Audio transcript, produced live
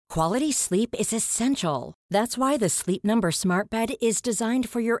Quality sleep is essential. That's why the Sleep Number Smart Bed is designed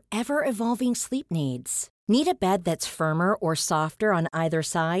for your ever-evolving sleep needs. Need a bed that's firmer or softer on either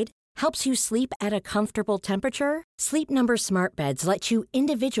side? Helps you sleep at a comfortable temperature? Sleep Number Smart Beds let you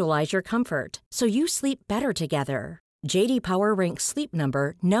individualize your comfort, so you sleep better together. J.D. Power ranks Sleep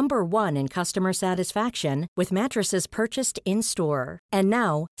Number number 1 in customer satisfaction with mattresses purchased in-store. And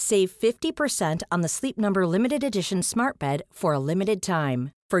now, save 50% on the Sleep Number Limited Edition Smart Bed for a limited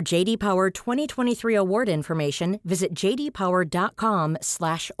time. For J.D. Power 2023 award information, visit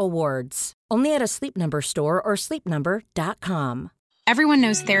jdpower.com/awards. Only at a Sleep Number store or sleepnumber.com. Everyone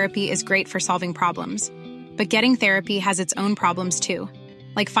knows therapy is great for solving problems, but getting therapy has its own problems too,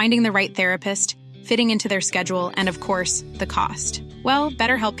 like finding the right therapist, fitting into their schedule, and of course, the cost. Well,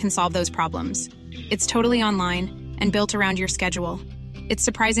 BetterHelp can solve those problems. It's totally online and built around your schedule. It's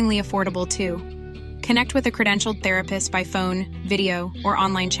surprisingly affordable too. Connect with a credentialed therapist by phone, video, or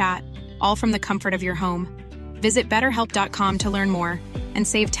online chat, all from the comfort of your home. Visit BetterHelp.com to learn more and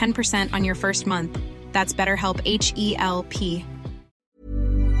save 10% on your first month. That's BetterHelp, H-E-L-P.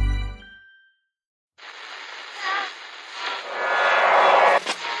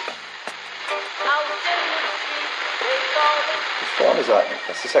 What is that?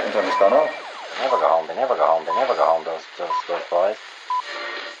 That's the second time it's gone off. They never go home, those boys.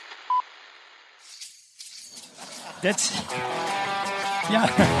 That's... Yeah,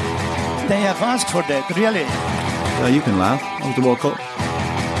 they have asked for that, really. Yeah, you can laugh. That was the World Cup.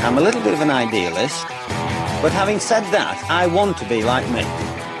 I'm a little bit of an idealist, but having said that, I want to be like me.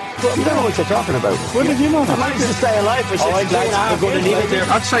 Well, you don't know what you're talking about. What did you know? I managed to stay alive for 16 years. I'm going to leave it there.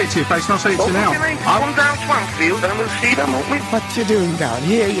 I'd say it to your face, and I'll say it to you now. Come down Swansfield and we'll see them, won't we? What you doing down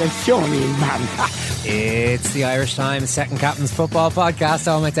here, you showing man? It's the Irish Times Second Captain's Football Podcast.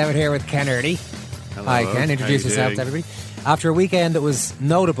 I'm out here with Ken Early. Hello. Hi, Ken. Introduce yourself to everybody. After a weekend that was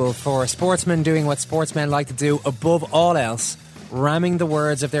notable for sportsmen doing what sportsmen like to do above all else, ramming the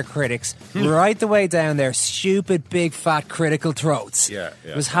words of their critics right the way down their stupid, big, fat, critical throats. Yeah.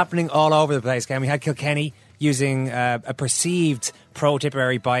 It was happening all over the place, Ken. We had Kilkenny using a perceived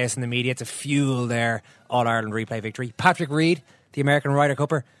pro-Tipperary bias in the media to fuel their All-Ireland replay victory. Patrick Reed, the American Ryder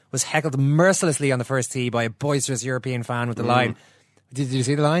Cupper, was heckled mercilessly on the first tee by a boisterous European fan with the line. Did you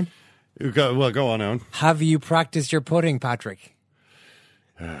see the line? Go on, Owen. Have you practiced your putting, Patrick?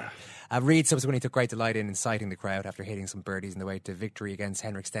 Reid subsequently took great delight in inciting the crowd after hitting some birdies in the way to victory against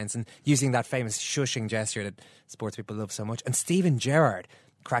Henrik Stenson, using that famous shushing gesture that sports people love so much. And Stephen Gerrard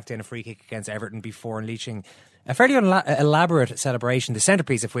cracked in a free kick against Everton before unleashing a fairly elaborate celebration, the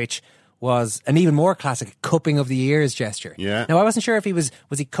centrepiece of which was an even more classic cupping of the ears gesture. Yeah. Now, I wasn't sure if he was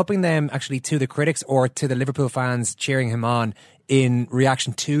he cupping them actually to the critics or to the Liverpool fans cheering him on in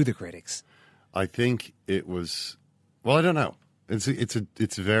reaction to the critics. I think it was... Well, I don't know.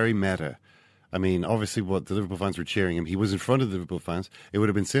 It's very meta. I mean, obviously, what the Liverpool fans were cheering him. He was in front of the Liverpool fans. It would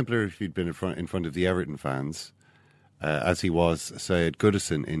have been simpler if he'd been in front of the Everton fans, as he was, say, at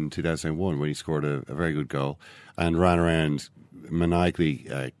Goodison in 2001, when he scored a very good goal and ran around maniacally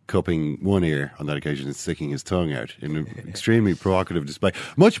cupping one ear on that occasion and sticking his tongue out in an extremely provocative display.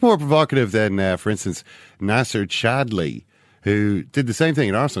 Much more provocative than, for instance, Nasser Chadli, who did the same thing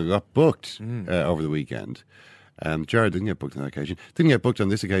at Arsenal, got booked over the weekend. Gerrard didn't get booked on that occasion. Didn't get booked on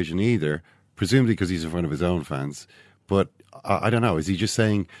this occasion either, presumably because he's in front of his own fans. But I don't know. Is he just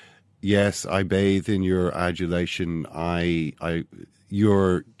saying, yes, I bathe in your adulation,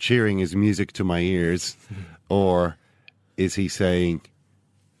 your cheering is music to my ears? Or is he saying,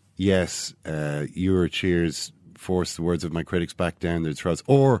 yes, your cheers force the words of my critics back down their throats?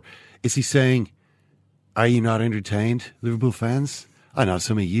 Or is he saying, are you not entertained, Liverpool fans? I know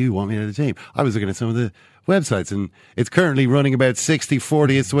some of you want me out of the team. I was looking at some of the websites and it's currently running about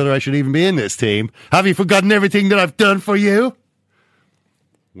 60-40 as to whether I should even be in this team. Have you forgotten everything that I've done for you?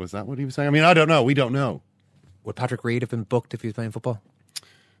 Was that what he was saying? I mean, I don't know. We don't know. Would Patrick Reed have been booked if he was playing football?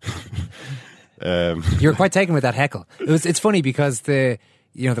 You were quite taken with that heckle. It's funny because the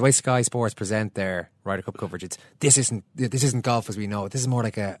way Sky Sports present their Ryder Cup coverage, this isn't golf as we know it. This is more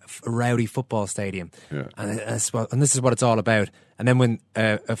like a rowdy football stadium, and this is what it's all about. And then when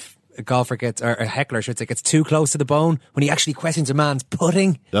a golfer gets, or a heckler, I should say, gets too close to the bone, when he actually questions a man's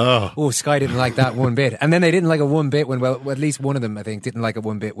putting, Sky didn't like that one bit. And then they didn't like it one bit when, at least one of them, I think, didn't like it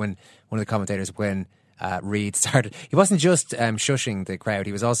one bit when one of the commentators, when Reed started. He wasn't just shushing the crowd.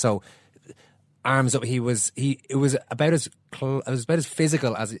 He was also arms up. It was about as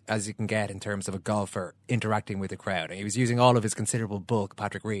physical as you can get in terms of a golfer interacting with the crowd. He was using all of his considerable bulk,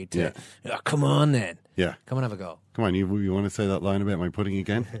 Patrick Reed, to come on then. Yeah. Come on, have a go. Come on, you want to say that line about my putting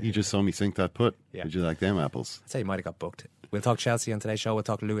again? You just saw me sink that putt. Yeah. Did you like them apples? I'd say he might have got booked. We'll talk Chelsea on today's show. We'll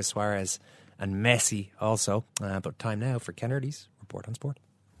talk Luis Suarez and Messi also. But time now for Ken Early's Report on Sport.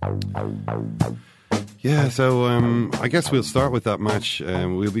 Yeah, so I guess we'll start with that match.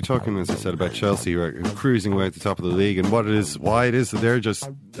 We'll be talking, as I said, about Chelsea, who are cruising away at the top of the league, and why it is that they're just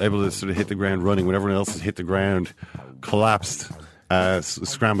able to sort of hit the ground running when everyone else has hit the ground, collapsed,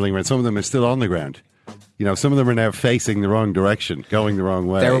 scrambling around. Some of them are still on the ground. You know, some of them are now facing the wrong direction, going the wrong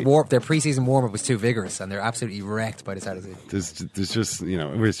way. Their pre-season warm-up was too vigorous, and they're absolutely wrecked by this attitude. There's just, you know,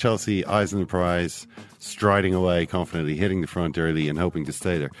 whereas Chelsea, eyes on the prize, striding away confidently, hitting the front early and hoping to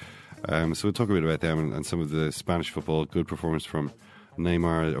stay there. So we'll talk a bit about them and some of the Spanish football. Good performance from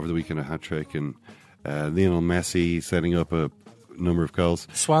Neymar over the weekend, a hat-trick, and Lionel Messi setting up a number of goals.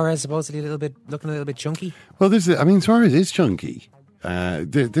 Suarez supposedly looking a little bit chunky. Well, Suarez is chunky.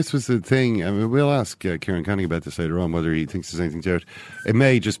 This was the thing. I mean, we'll ask Kieran Canning about this later on, whether he thinks there's anything to it. It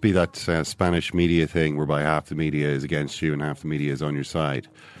may just be that Spanish media thing whereby half the media is against you and half the media is on your side.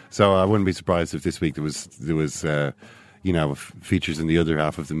 So I wouldn't be surprised if this week there was features in the other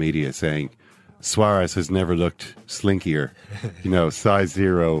half of the media saying Suarez has never looked slinkier. Size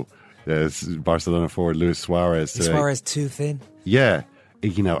 0, Barcelona forward Luis Suarez. Is Suarez too thin? Yeah.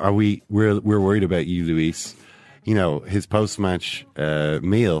 We're worried about you, Luis. His post-match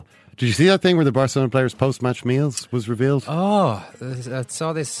meal. Did you see that thing where the Barcelona players' post-match meals was revealed? Oh, I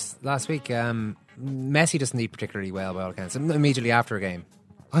saw this last week. Messi doesn't eat particularly well by all accounts. Immediately after a game.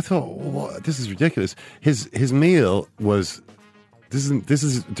 I thought, this is ridiculous. His meal was this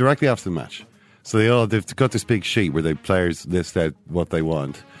is directly after the match. So they've got this big sheet where the players list out what they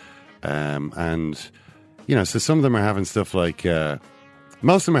want, and so some of them are having stuff like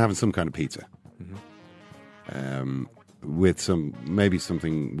most of them are having some kind of pizza. With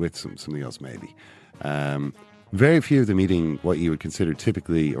something else maybe. Very few of them eating what you would consider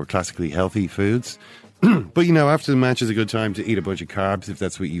typically or classically healthy foods. But after the match is a good time to eat a bunch of carbs if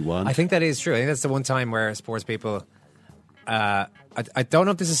that's what you want. I think that is true. I think that's the one time where sports people I don't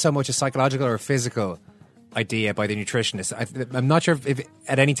know if this is so much a psychological or a physical idea by the nutritionist. I'm not sure if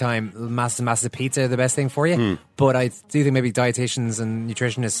at any time massive pizza are the best thing for you, but I do think maybe dietitians and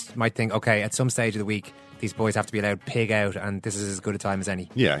nutritionists might think, okay, at some stage of the week these boys have to be allowed pig out, and this is as good a time as any.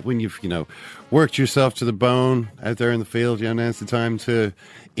 Yeah, when you've worked yourself to the bone out there in the field, now's the time to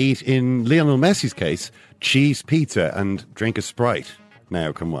eat, in Lionel Messi's case, cheese pizza and drink a Sprite.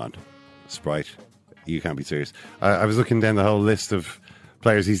 Now, come on, Sprite, you can't be serious. I was looking down the whole list of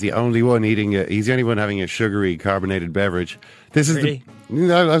players. He's the only one he's the only one having a sugary carbonated beverage. This is really?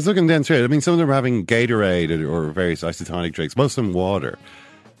 I was looking down through it. I mean, some of them are having Gatorade or various isotonic drinks, most of them water.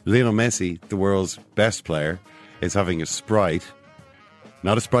 Lionel Messi, the world's best player, is having a Sprite,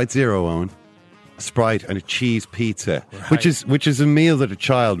 not a Sprite Zero, Owen, a Sprite and a cheese pizza, right. which is a meal that a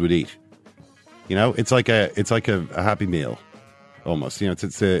child would eat. It's like a Happy Meal, almost.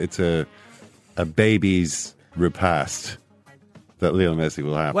 It's a baby's repast that Lionel Messi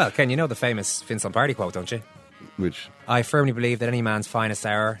will have. Well, Ken, the famous Vince Lombardi quote, don't you? Which? I firmly believe that any man's finest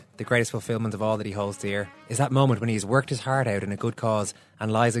hour, the greatest fulfillment of all that he holds dear, is that moment when he has worked his heart out in a good cause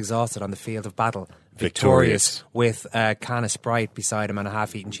and lies exhausted on the field of battle, victorious with a can of Sprite beside him and a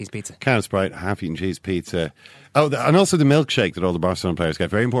half-eaten cheese pizza. Can of Sprite, half-eaten cheese pizza. Oh, and also the milkshake that all the Barcelona players get.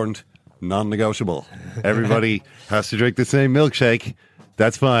 Very important, non-negotiable. Everybody has to drink the same milkshake.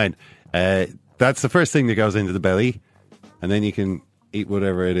 That's fine. That's the first thing that goes into the belly, and then you can eat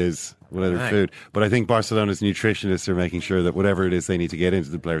whatever it is, whatever food. But I think Barcelona's nutritionists are making sure that whatever it is they need to get into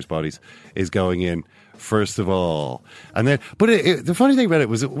the players' bodies is going in first of all. And then, but the funny thing about it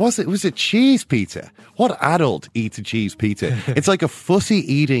was a cheese pizza. What adult eats a cheese pizza? It's like a fussy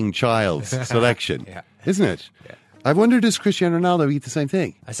eating child's selection, isn't it? Yeah. I wonder, does Cristiano Ronaldo eat the same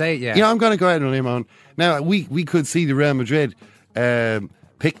thing? I say, yeah. I'm going to go out on a limb on. Now, we could see the Real Madrid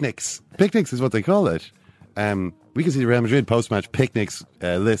picnics. Picnics is what they call it. We can see the Real Madrid post-match picnics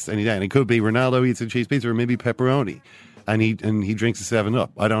list any day, and it could be Ronaldo eats a cheese pizza or maybe pepperoni, and he drinks a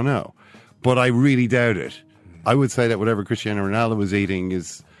 7-Up. I don't know, but I really doubt it. I would say that whatever Cristiano Ronaldo was eating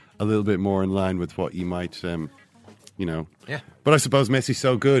is a little bit more in line with what you might, Yeah. But I suppose Messi's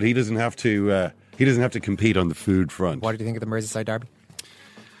so good he doesn't have to compete on the food front. What did you think of the Merseyside derby?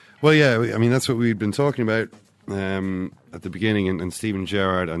 Well, yeah, I mean that's what we'd been talking about at the beginning, and Steven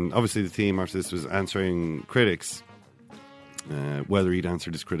Gerrard, and obviously the team after this was answering critics. Whether he'd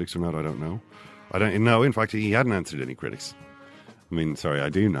answered his critics or not, I don't know. I don't know. In fact, he hadn't answered any critics. I mean, sorry, I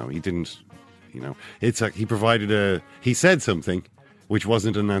do know. He didn't, it's like he said something which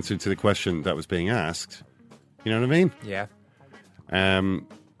wasn't an answer to the question that was being asked. You know what I mean? Yeah.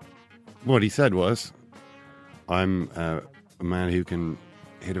 What he said was, I'm a man who can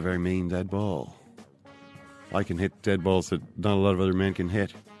hit a very mean dead ball. I can hit dead balls that not a lot of other men can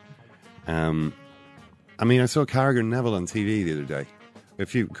hit. I mean, I saw Carragher and Neville on TV the other day, a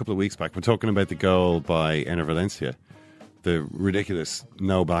couple of weeks back. We're talking about the goal by Enner Valencia, the ridiculous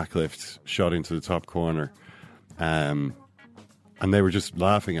no backlift shot into the top corner. And they were just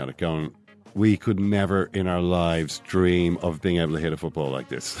laughing at it, going, we could never in our lives dream of being able to hit a football like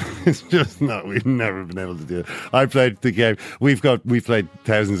this. It's just not, we've never been able to do it. I played the game, we've played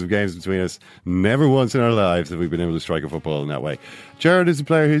thousands of games between us. Never once in our lives have we been able to strike a football in that way. Gerrard is a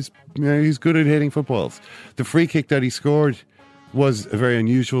player who's good at hitting footballs. The free kick that he scored was a very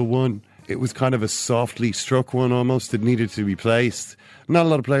unusual one. It was kind of a softly struck one almost. It needed to be placed. Not a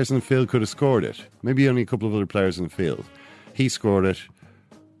lot of players in the field could have scored it. Maybe only a couple of other players in the field. He scored it.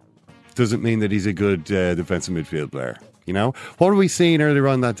 Doesn't mean that he's a good defensive midfield player. You know, what were we seeing earlier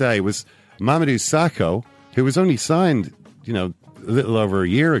on that day was Mamadou Sakho, who was only signed, a little over a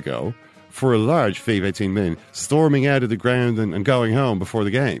year ago for a large fee of 18 million, storming out of the ground and going home before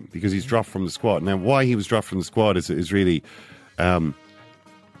the game because he's dropped from the squad. Now, why he was dropped from the squad is really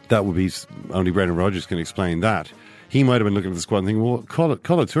that would be only Brendan Rodgers can explain that. He might have been looking at the squad and thinking, well,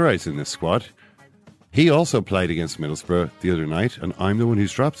 Colo Toure's in this squad. He also played against Middlesbrough the other night, and I'm the one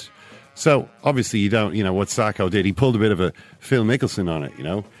who's dropped. So, obviously, you don't, what Sakho did, he pulled a bit of a Phil Mickelson on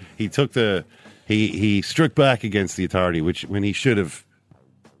it, He took he struck back against the authority, which when he should have,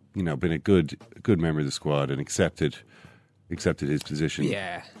 been a good member of the squad and accepted his position.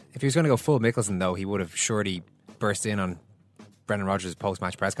 Yeah. If he was going to go full Mickelson, though, he would have surely burst in on Brendan Rodgers'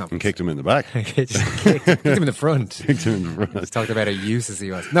 post-match press conference. And kicked him in the back. kicked him in the front. Kicked him in the front. Just talked about how useless he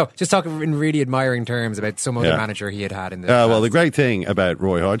was. No, just talking in really admiring terms about some other manager he had in the well, the great thing about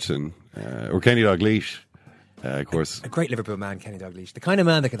Roy Hodgson, or Kenny Dalglish, of course. A great Liverpool man, Kenny Dalglish. The kind of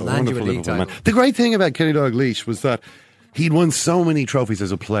man that can land you a league title. The great thing about Kenny Dalglish was that he'd won so many trophies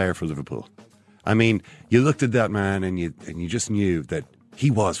as a player for Liverpool. I mean, you looked at that man and you just knew that he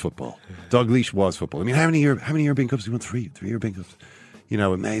was football. Dalglish was football. I mean, how many European Cups? He won three European Cups.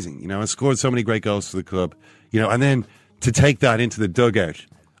 Amazing. And scored so many great goals for the club. And then to take that into the dugout,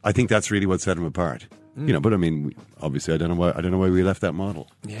 I think that's really what set him apart. But I mean, obviously, I don't know why we left that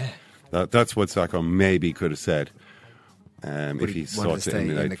model. Yeah, that's what Sakho maybe could have said if he sought to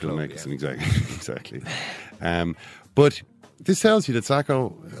emulate Phil Mickelson. Exactly. But this tells you that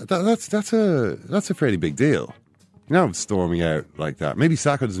Sakho, that's a fairly big deal. Storming out like that. Maybe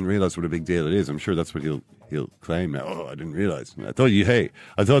Sakho doesn't realise what a big deal it is. I'm sure that's what he'll claim now. Oh, I didn't realise. I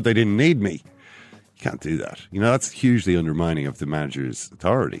thought they didn't need me. You can't do that. That's hugely undermining of the manager's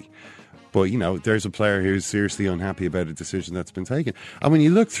authority. But, there's a player who's seriously unhappy about a decision that's been taken. And when you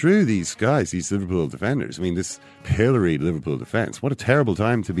look through these guys, these Liverpool defenders, I mean, this pilloried Liverpool defence, what a terrible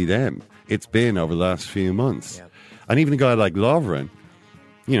time to be them. It's been over the last few months. Yeah. And even a guy like Lovren,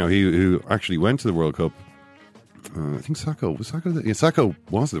 who actually went to the World Cup. I think Sakho was at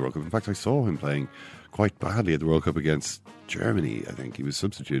the World Cup. In fact, I saw him playing quite badly at the World Cup against Germany. I think he was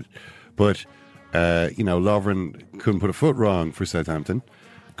substituted. But, Lovren couldn't put a foot wrong for Southampton.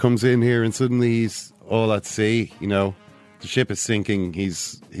 Comes in here and suddenly he's all at sea. The ship is sinking.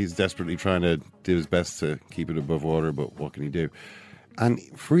 He's desperately trying to do his best to keep it above water, but what can he do? And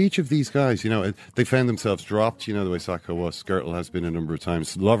for each of these guys, they found themselves dropped, the way Sakho was. Skrtel has been a number of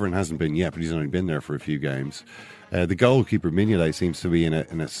times. Lovren hasn't been yet, but he's only been there for a few games. The goalkeeper, Mignolet, seems to be in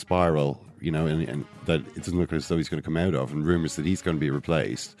a spiral, and that it doesn't look as though he's going to come out of, and rumours that he's going to be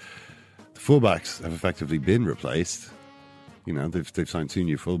replaced. The fullbacks have effectively been replaced. They've signed 2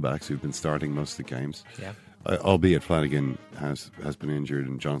 new fullbacks who've been starting most of the games. Yeah. Albeit Flanagan has been injured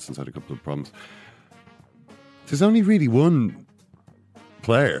and Johnson's had a couple of problems. There's only really one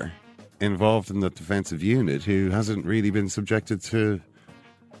player involved in that defensive unit who hasn't really been subjected to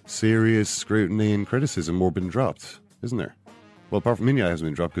serious scrutiny and criticism or been dropped, isn't there? Well, apart from Mignolet hasn't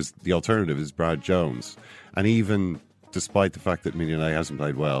been dropped because the alternative is Brad Jones. And even despite the fact that Mignolet hasn't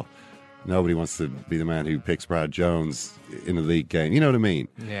played well, nobody wants to be the man who picks Brad Jones in a league game. You know what I mean?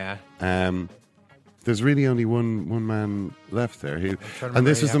 Yeah. There's really only one man left there who, and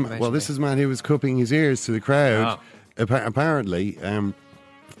this is this is a man who was cupping his ears to the crowd. Oh. Apparently,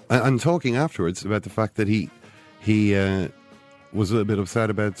 and talking afterwards about the fact that he was a little bit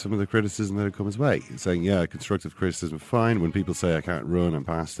upset about some of the criticism that had come his way, saying, "Yeah, constructive criticism, fine. When people say I can't run, I'm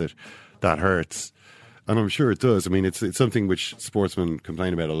past it. That hurts." And I'm sure it does. I mean, it's something which sportsmen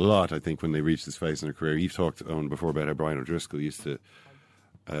complain about a lot, I think, when they reach this phase in their career. You've talked, Owen, before about how Brian O'Driscoll used to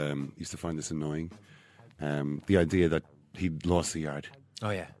find this annoying. The idea that he'd lost the yard. Oh,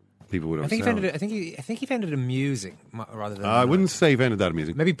 yeah. People would have I think he found it amusing rather than... I wouldn't say he found it that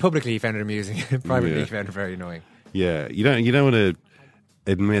amusing. Maybe publicly he found it amusing. Privately he found it very annoying. Yeah, you don't want to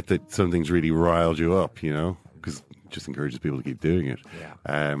admit that something's really riled you up, just encourages people to keep doing it.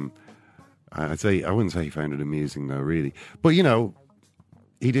 Yeah. I wouldn't say he found it amusing though, really. But you know,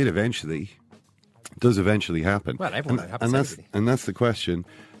 he did eventually. It does eventually happen. Well, everyone happens. And that's the question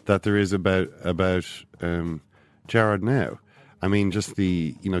that there is about Gerrard now. I mean, just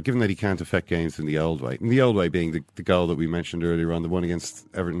given that he can't affect games in the old way, and the old way being the goal that we mentioned earlier on, the one against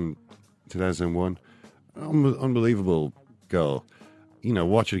Everton 2001, unbelievable goal. You know,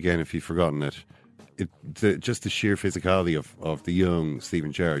 watch it again if you've forgotten it. Just the sheer physicality of the young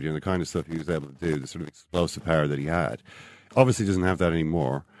Steven Gerrard, the kind of stuff he was able to do, the sort of explosive power that he had. Obviously doesn't have that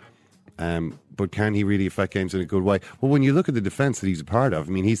anymore. But can he really affect games in a good way? Well, when you look at the defence that he's a part of,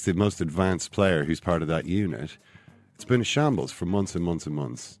 I mean, he's the most advanced player who's part of that unit. It's been a shambles for months and months and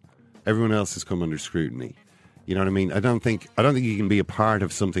months. Everyone else has come under scrutiny. You know what I mean? I don't think you can be a part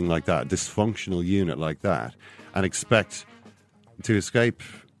of something like that, a dysfunctional unit like that, and expect to escape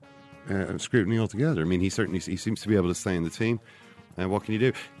scrutiny altogether. I mean, he seems to be able to stay in the team. What can you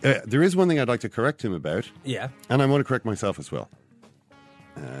do? There is one thing I'd like to correct him about. Yeah. And I want to correct myself as well.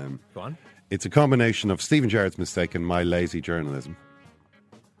 Go on. It's a combination of Steven Gerrard's mistake and my lazy journalism.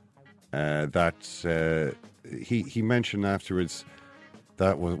 He mentioned afterwards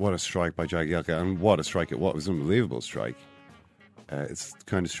that was what a strike by Jagielka, and what a strike it was. An unbelievable strike. It's the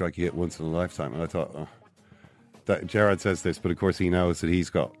kind of strike you hit once in a lifetime. And I thought, that Gerrard says this, but of course he knows that he's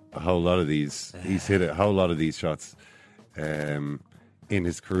got a whole lot of these. He's hit a whole lot of these shots in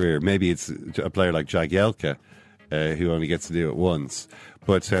his career. Maybe it's a player like Jagielka who only gets to do it once.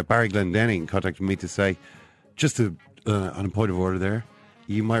 But Barry Glendenning contacted me to say, just on a point of order there,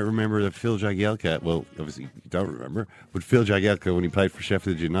 you might remember that Phil Jagielka, well, obviously you don't remember, but Phil Jagielka, when he played for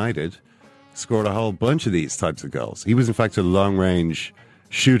Sheffield United, scored a whole bunch of these types of goals. He was, in fact, a long-range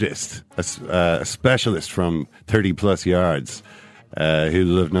shootist, a specialist from 30-plus yards, who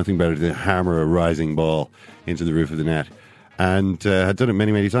loved nothing better than hammer a rising ball into the roof of the net. And had done it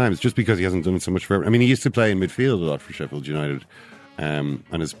many, many times, just because he hasn't done it so much forever. I mean, he used to play in midfield a lot for Sheffield United, and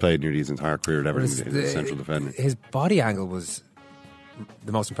has played nearly his entire career at Everton as a central defender. His body angle was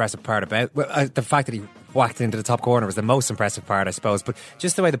the most impressive part about the fact that he whacked into the top corner was the most impressive part, I suppose. But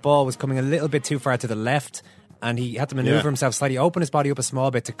just the way the ball was coming a little bit too far to the left, and he had to manoeuvre himself slightly, open his body up a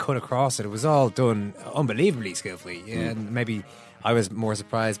small bit to cut across it. It was all done unbelievably skillfully, and maybe I was more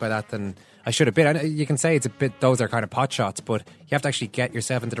surprised by that than I should have been. You can say it's a bit; those are kind of pot shots, but you have to actually get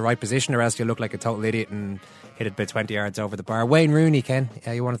yourself into the right position, or else you look like a total idiot and hit it about 20 yards over the bar. Wayne Rooney, Ken,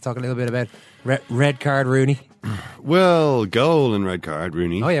 you want to talk a little bit about red card Rooney? Well, goal and red card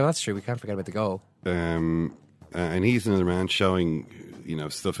Rooney. Oh yeah, well, that's true. We can't forget about the goal. And he's another man showing,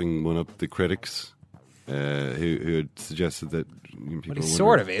 stuffing one up the critics who had suggested that people. Well, he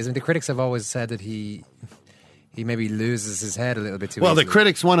sort of is. And the critics have always said that he maybe loses his head a little bit too well, easily. the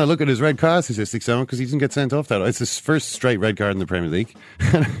critics want to look at his red card statistics, because he didn't get sent off that. It's his first straight red card in the Premier League.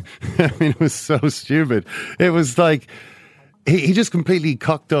 I mean, it was so stupid. It was like he just completely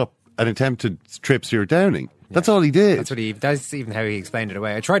cocked up an attempted trip Stuart Downing. That's all he did. That's even how he explained it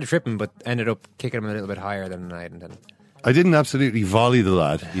away. I tried to trip him, but ended up kicking him a little bit higher than I intended. I didn't absolutely volley the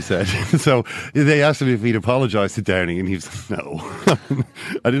lad, he said. So they asked him if he'd apologise to Downing, and he was like, no.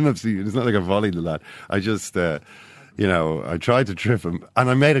 I didn't absolutely, it's not like I volleyed the lad. I just, I tried to trip him, and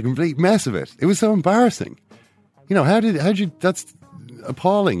I made a complete mess of it. It was so embarrassing. That's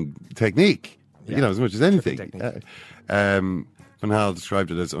appalling technique, as much as anything. Van Gaal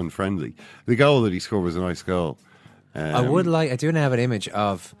described it as unfriendly. The goal that he scored was a nice goal. I do now have an image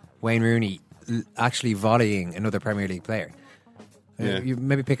of Wayne Rooney actually volleying another Premier League player. Yeah. You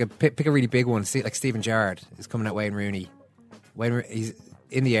maybe pick a really big one, like Steven Gerrard is coming at Wayne Rooney. He's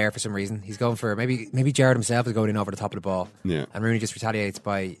in the air for some reason. He's going for maybe Gerrard himself is going in over the top of the ball. Yeah. And Rooney just retaliates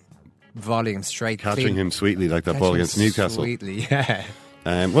by volleying him straight, catching him sweetly like that ball against Newcastle. Sweetly, yeah.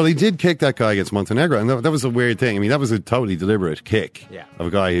 Well, he did kick that guy against Montenegro, and that was a weird thing. I mean, that was a totally deliberate kick of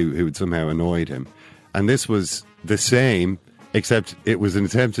a guy who had somehow annoyed him. And this was the same, except it was an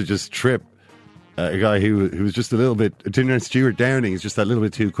attempt to just trip a guy who was just a little bit. Stuart Downing is just that little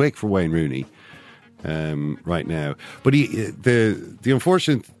bit too quick for Wayne Rooney right now. But the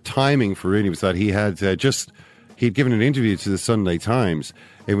unfortunate timing for Rooney was that he had he'd given an interview to the Sunday Times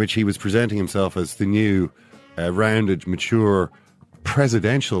in which he was presenting himself as the new rounded, mature,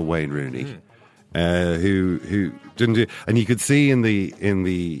 presidential Wayne Rooney, who didn't do, and you could see in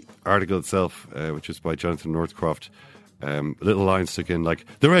the article itself, which was by Jonathan Northcroft, little lines stuck in like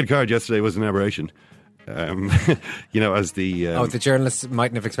the red card yesterday was an aberration. As the the journalists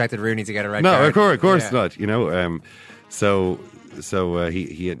mightn't have expected Rooney to get a red card. No, of course not. So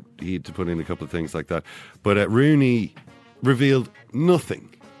he had to put in a couple of things like that. But Rooney revealed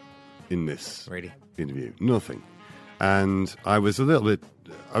nothing in this interview. Nothing. And I was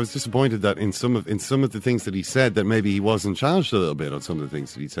disappointed that in some of the things that he said that maybe he wasn't challenged a little bit on some of the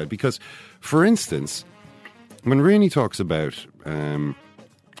things that he said. Because, for instance, when Rooney talks about, he's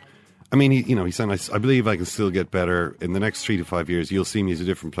saying, I believe I can still get better. In the next 3 to 5 years, you'll see me as a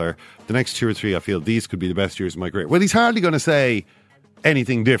different player. The next 2 or 3, I feel these could be the best years of my career. Well, he's hardly going to say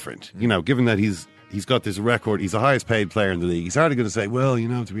anything different, given that he's got this record. He's the highest paid player in the league. He's hardly going to say, well,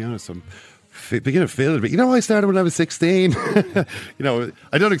 to be honest, I'm beginning to feel it, but I started when I was 16. I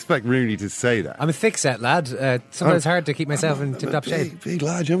don't expect Rooney to say that. I'm a thick-set lad. Sometimes it's hard to keep myself in tip-top shape. Big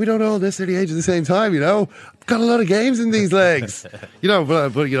lad, we don't all necessarily age at the same time, I've got a lot of games in these legs. But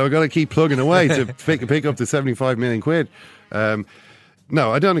I've got to keep plugging away to pick up the 75 million quid.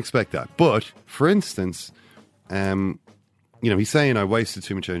 No, I don't expect that. But, for instance, he's saying I wasted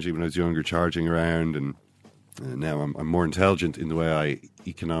too much energy when I was younger charging around, and now I'm more intelligent in the way I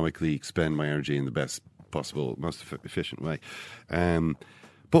economically expend my energy in the best possible, most efficient way.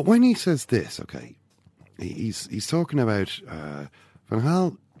 But when he says this, okay, he's talking about Van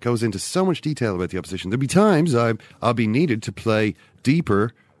Gaal goes into so much detail about the opposition. There'll be times I'll be needed to play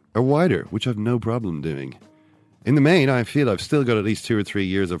deeper or wider, which I've no problem doing. In the main, I feel I've still got at least 2 or 3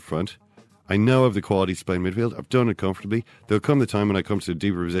 years up front. I know of the qualities to play midfield. I've done it comfortably. There'll come the time when I come to a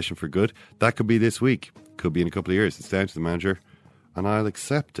deeper position for good. That could be this week. Could be in a couple of years. It's down to the manager, and I'll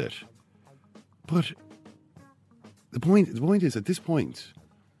accept it. But the point is, at this point,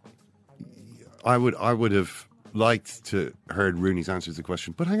 I would have liked to heard Rooney's answer to the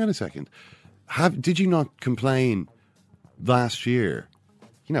question. But hang on a second. Did you not complain last year?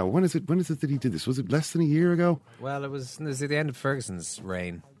 When is it that he did this? Was it less than a year ago? Well, it was at the end of Ferguson's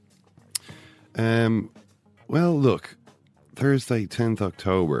reign. Well, look, Thursday, 10th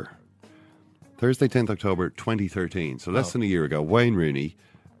October, 2013, so less than a year ago, Wayne Rooney,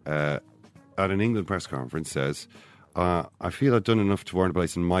 at an England press conference, says, I feel I've done enough to warrant a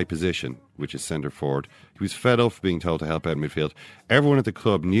place in my position, which is centre forward. He was fed up being told to help out in midfield. Everyone at the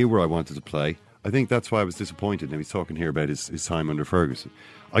club knew where I wanted to play. I think that's why I was disappointed. Now he's talking here about his time under Ferguson.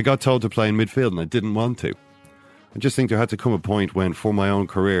 I got told to play in midfield and I didn't want to. I just think there had to come a point when, for my own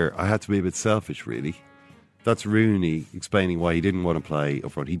career, I had to be a bit selfish, really. That's Rooney explaining why he didn't want to play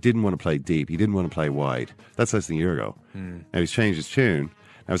up front. He didn't want to play deep. He didn't want to play wide. That's less than a year ago. Now he's changed his tune.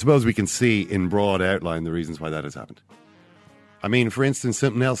 Now I suppose we can see in broad outline the reasons why that has happened. I mean, for instance,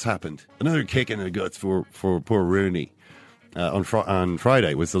 something else happened. Another kick in the guts for poor Rooney on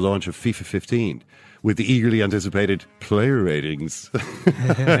Friday was the launch of FIFA 15. With the eagerly anticipated player ratings.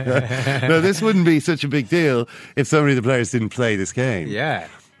 Now, this wouldn't be such a big deal if so many of the players didn't play this game. Yeah.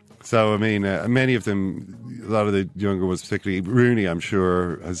 So, I mean, many of them, a lot of the younger ones, particularly Rooney, I'm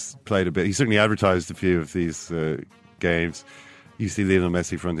sure, has played a bit. He certainly advertised a few of these games. You see Lionel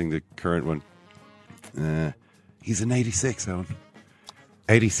Messi fronting the current one. He's an 86, Owen.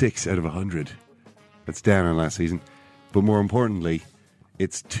 86 out of 100. That's down on last season. But more importantly,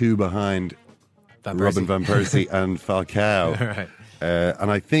 it's 2 behind Robin Van Persie and Falcao. Right. And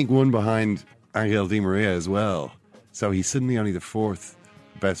I think 1 behind Angel Di Maria as well. So he's suddenly only the 4th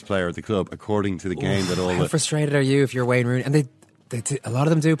best player at the club, according to the game that all How frustrated are you if you're Wayne Rooney? And a lot of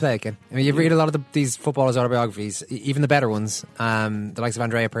them do play again. I mean, you read a lot of these footballers' autobiographies, even the better ones, the likes of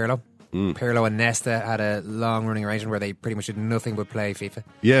Andrea Pirlo. Pirlo and Nesta had a long-running arrangement where they pretty much did nothing but play FIFA.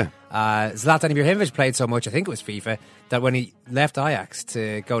 Yeah. Zlatan Ibrahimovic played so much, I think it was FIFA, that when he left Ajax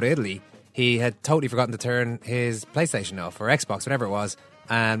to go to Italy, he had totally forgotten to turn his PlayStation off, or Xbox, whatever it was.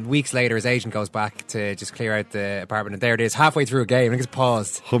 And weeks later, his agent goes back to just clear out the apartment, and there it is, halfway through a game, and it gets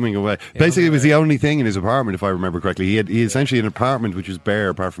paused. Humming away. Basically, it was the only thing in his apartment, if I remember correctly. He essentially an apartment which was bare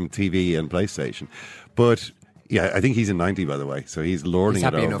apart from TV and PlayStation. But, yeah, I think he's in 90, by the way, so he's lording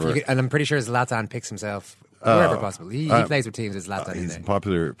it over. And I'm pretty sure Zlatan picks himself wherever possible. He plays with teams as Zlatan. He's a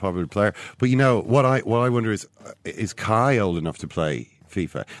popular player. But, what I wonder is Kai old enough to play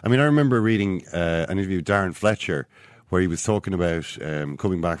FIFA? I mean, I remember reading an interview with Darren Fletcher where he was talking about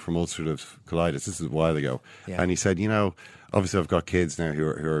coming back from ulcerative colitis. This is a while ago. Yeah. And he said, obviously I've got kids now who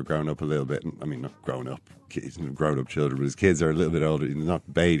are grown up a little bit. I mean, not grown up, grown up children, but his kids are a little bit older,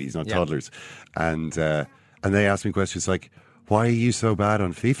 not babies, not toddlers. And they asked me questions like, why are you so bad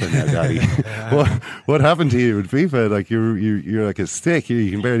on FIFA now, Daddy? what happened to you in FIFA? Like you're like a stick.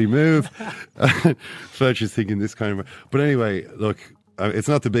 You can barely move. Fletcher's thinking this kind of. But anyway, look, it's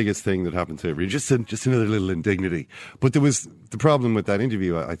not the biggest thing that happened to everybody. Just another little indignity. But there was the problem with that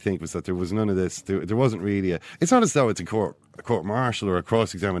interview. I think was that there was none of this. There wasn't really it's not as though it's a court martial or a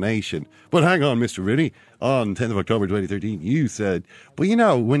cross examination. But hang on, Mr. Rooney, on 10th of October 2013, you said. But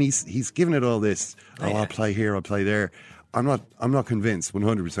when he's given it all this, I'll play here, I'll play there. I'm not convinced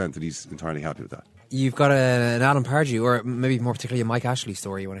 100% that he's entirely happy with that. you've got an Alan Pardew, or maybe more particularly a Mike Ashley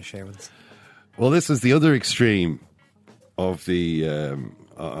story you want to share with us. Well, this is the other extreme of the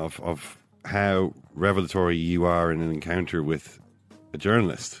of how revelatory you are in an encounter with a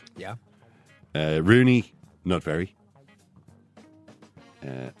journalist. Yeah. Rooney, not very.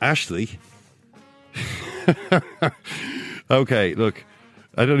 Ashley. Okay, look,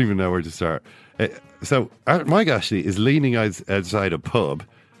 I don't even know where to start. So Mike Ashley is leaning outside a pub,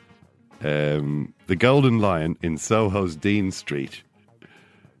 the Golden Lion in Soho's Dean Street,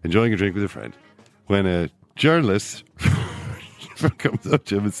 enjoying a drink with a friend, when a journalist comes up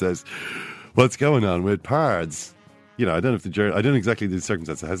to him and says, "What's going on with Pards?" I don't know if I don't know exactly the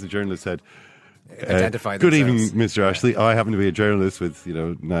circumstances. Has the journalist said, "Good evening, Mr. Ashley. I happen to be a journalist with,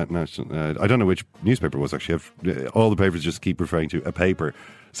 national. I don't know which newspaper it was actually. All the papers just keep referring to a paper,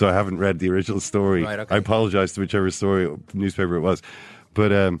 so I haven't read the original story. Right, okay. I apologise to whichever newspaper it was,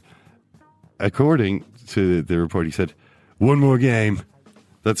 but according to the report, he said, "One more game."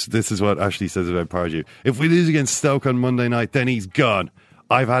 This is what Ashley says about Pardew. "If we lose against Stoke on Monday night, then he's gone.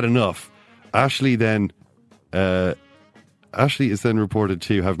 I've had enough." Ashley is then reported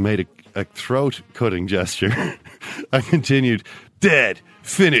to have made a throat-cutting gesture and continued, "Dead,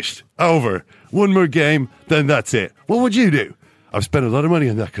 finished, over. One more game, then that's it. What would you do? I've spent a lot of money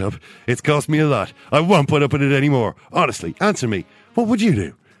on that club. It's cost me a lot. I won't put up with it anymore. Honestly, answer me. What would you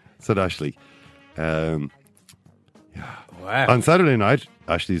do?" said Ashley. Wow. On Saturday night,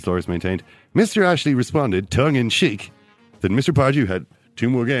 Ashley's lawyers maintained, Mr. Ashley responded, tongue-in-cheek, that Mr. Pardew had 2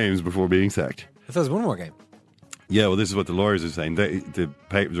 more games before being sacked. I thought it was 1 more game. Yeah, well, this is what the lawyers are saying. The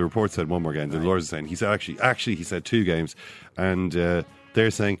report said 1 more game. The lawyers are saying he said he said 2 games, and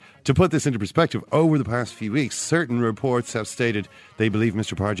they're saying, to put this into perspective, over the past few weeks, certain reports have stated they believe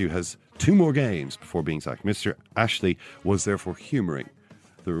Mr. Pardew has 2 more games before being sacked. Mr. Ashley was therefore humouring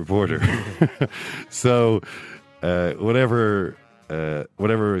the reporter. So whatever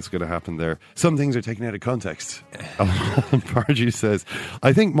is going to happen there, some things are taken out of context. Pardew says,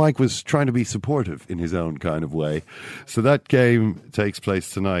 "I think Mike was trying to be supportive in his own kind of way." So that game takes place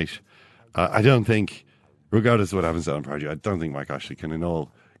tonight. I don't think, regardless of what happens to Alan Pardew, I don't think Mike Ashley can in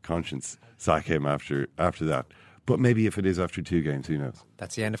all conscience sack him after that. But maybe if it is after 2 games, who knows?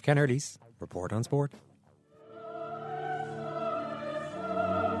 That's the end of Ken Hurley's Report on Sport.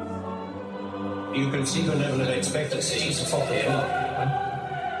 You can see the level of expectancy. It's a fucking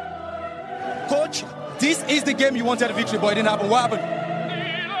Coach, this is the game you wanted a victory, but it didn't happen. What happened?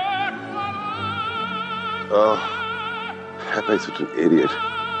 Oh, Pepe's such an idiot.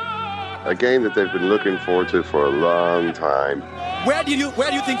 A game that they've been looking forward to for a long time. Where do you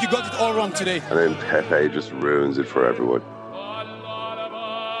think you got it all wrong today? And then Pepe just ruins it for everyone.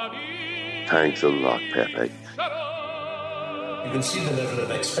 Thanks a lot, Pepe. You can see the level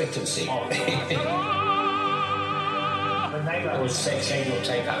of expectancy. When they was saying you'll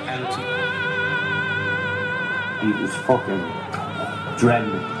take that penalty. He was fucking dreading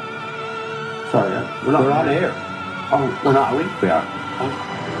it. Sorry, we're on air. Oh, we're not, are we? We are.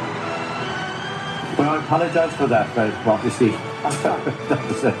 Well, I apologise for that, but obviously, I'm sorry. That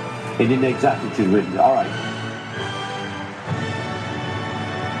was an inexactitude written. All right.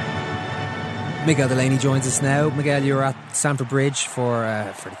 Miguel Delaney joins us now. Miguel, you were at Stamford Bridge for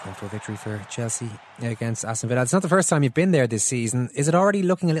a fairly comfortable victory for Chelsea against Aston Villa. It's not the first time you've been there this season. Is it already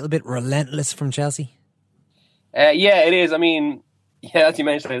looking a little bit relentless from Chelsea? Yeah, it is. I mean, as you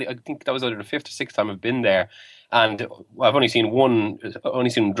mentioned, I think that was either the 5th or 6th time I've been there, and I've only seen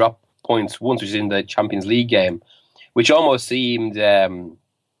them drop points once, which is in the Champions League game, which almost seemed a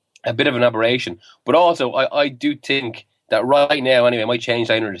bit of an aberration. But also, I do think that right now, anyway, it might change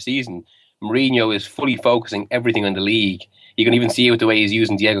later in the season. Mourinho is fully focusing everything on the league. You can even see it with the way he's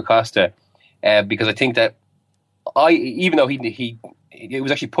using Diego Costa, because I think that even though it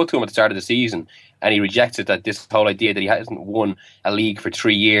was actually put to him at the start of the season, and he rejected that this whole idea that he hasn't won a league for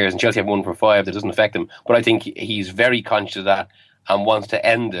 3 years and Chelsea have won for 5, that doesn't affect him. But I think he's very conscious of that and wants to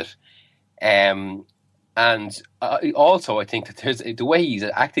end it. And also, I think that there's the way he's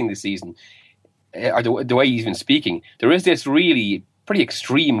acting this season, or the way he's been speaking, there is this really pretty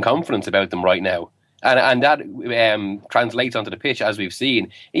extreme confidence about them right now. And that translates onto the pitch, as we've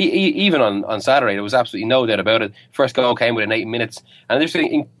seen. Even on Saturday, there was absolutely no doubt about it. First goal came within 8 minutes, and they're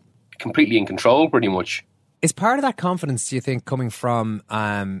just completely in control, pretty much. Is part of that confidence, do you think, coming from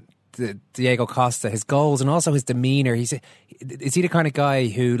Diego Costa, his goals, and also his demeanour? Is he the kind of guy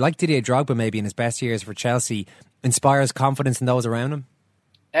who, like Didier Drogba maybe in his best years for Chelsea, inspires confidence in those around him?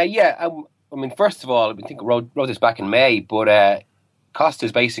 Yeah, I mean, first of all, I think I wrote this back in May, but Costa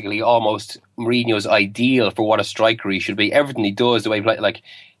is basically almost Mourinho's ideal for what a striker he should be. Everything he does, the way he plays, like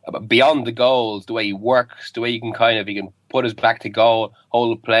beyond the goals, the way he works, the way he can put his back to goal,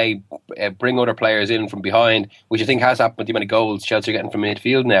 hold play, bring other players in from behind, which I think has happened with the amount of goals Chelsea are getting from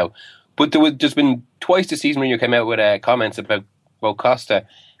midfield now. But there's been twice this season when you came out with comments about Costa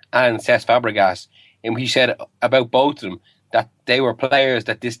and Cesc Fabregas, and he said about both of them that they were players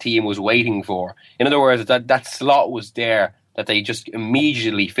that this team was waiting for. In other words, that slot was there that they just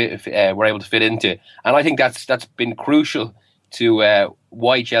immediately were able to fit into, and I think that's been crucial to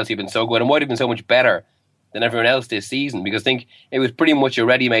why Chelsea have been so good and why they've been so much better than everyone else this season, because I think it was pretty much a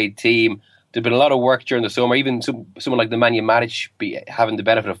ready-made team. There'd been a lot of work during the summer, even someone like Nemanja Matic having the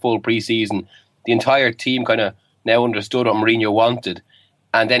benefit of full pre-season. The entire team kind of now understood what Mourinho wanted,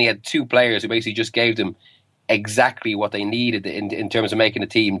 and then he had two players who basically just gave them exactly what they needed in terms of making the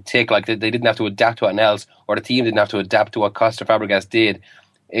team tick. Like they didn't have to adapt to anything else, or the team didn't have to adapt to what Costa Fabregas did.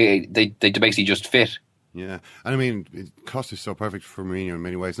 They basically just fit. Yeah, and I mean, Costa's so perfect for Mourinho in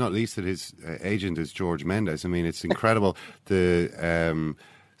many ways, not least that his agent is George Mendes. I mean, it's incredible the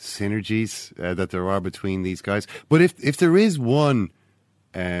synergies that there are between these guys. But if there is one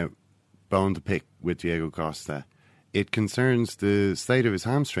bone to pick with Diego Costa, it concerns the state of his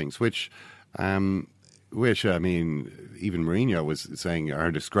hamstrings, which I mean, even Mourinho was saying are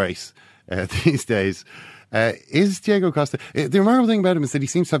a disgrace these days. Is Diego Costa... the remarkable thing about him is that he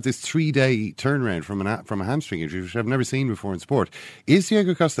seems to have this 3-day turnaround from a hamstring injury, which I've never seen before in sport. Is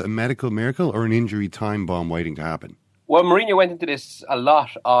Diego Costa a medical miracle or an injury time bomb waiting to happen? Well, Mourinho went into this a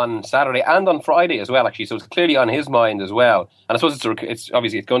lot on Saturday and on Friday as well, actually, so it's clearly on his mind as well. And I suppose it's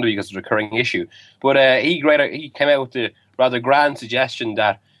obviously it's going to be because it's a recurring issue. But he came out with the rather grand suggestion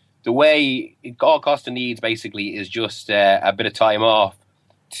that the way all Costa needs basically is just a bit of time off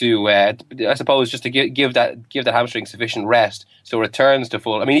to, I suppose, just to give that hamstring sufficient rest so it returns to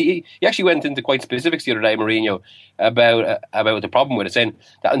full. I mean, he actually went into quite specifics the other day, Mourinho, about the problem with it, saying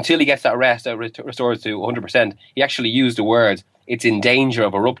that until he gets that rest, that restores to 100%, he actually used the words, it's in danger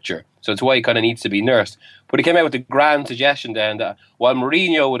of a rupture. So it's why he kind of needs to be nursed. But he came out with the grand suggestion then that while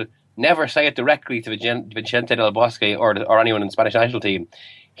Mourinho would never say it directly to Vicente Del Bosque or anyone in the Spanish national team,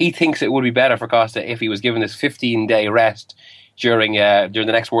 he thinks it would be better for Costa if he was given this 15-day rest during the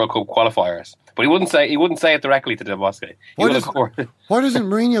next World Cup qualifiers. But he wouldn't say it directly to Del Bosque. Why doesn't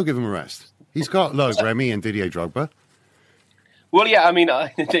Mourinho give him a rest? He's got Remy and Didier Drogba. Well, yeah, I mean,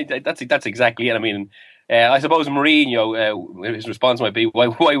 that's exactly it. I mean, I suppose Mourinho, his response might be, why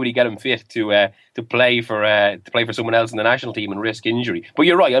would he get him fit to play for someone else in the national team and risk injury? But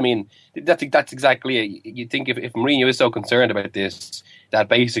you're right. I mean, that's exactly it. You think if Mourinho is so concerned about this, that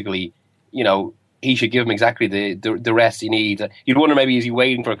basically, he should give him exactly the rest he needs. You'd wonder maybe is he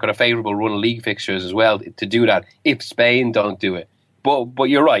waiting for a kind of favourable run of league fixtures as well to do that if Spain don't do it. But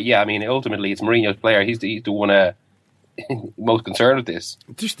you're right. Yeah, I mean, ultimately it's Mourinho's player. He's the one most concerned with this.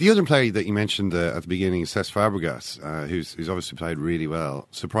 Just the other player that you mentioned at the beginning is Cesc Fabregas, who's obviously played really well,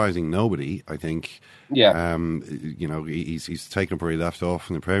 surprising nobody, I think. Yeah. He's taken up where he left off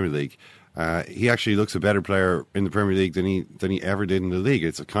in the Premier League. He actually looks a better player in the Premier League than he ever did in the league.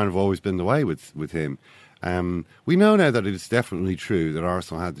 It's kind of always been the way with him. We know now that it's definitely true that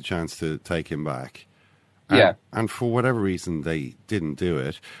Arsenal had the chance to take him back. And for whatever reason they didn't do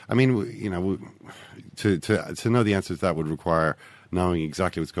it. I mean, to know the answer to that would require knowing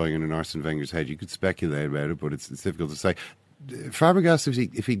exactly what's going on in Arsene Wenger's head. You could speculate about it, but it's difficult to say.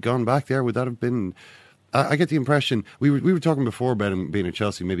 Fabregas, if he'd gone back there, would that have been? I get the impression we were talking before about him being at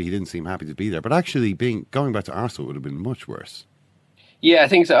Chelsea. Maybe he didn't seem happy to be there, but actually going back to Arsenal would have been much worse. Yeah, I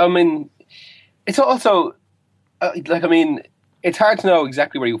think so. I mean, it's also it's hard to know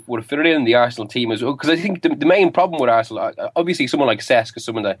exactly where he would have fitted in the Arsenal team as well, because I think the main problem with Arsenal, obviously, someone like Cesc is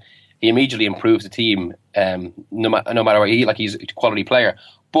someone that he immediately improves the team, no matter what he's a quality player.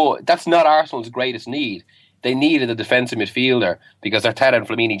 But that's not Arsenal's greatest need. They needed a defensive midfielder because Arteta and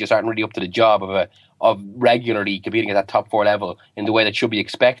Flamini just aren't really up to the job of regularly competing at that top four level in the way that should be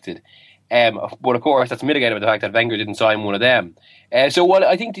expected. But of course, that's mitigated by the fact that Wenger didn't sign one of them. So while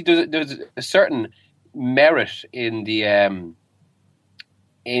I think there's a certain merit in the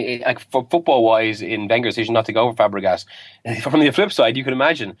for football-wise in Wenger's decision not to go for Fabregas. From the flip side, you can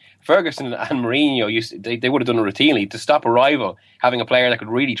imagine Ferguson and Mourinho they would have done it routinely to stop a rival having a player that could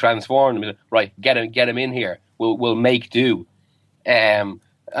really transform them. Right, get him in here. We'll make do. And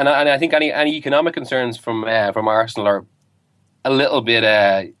I think any economic concerns from Arsenal are a little bit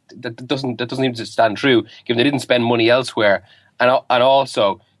that doesn't even stand true, given they didn't spend money elsewhere, and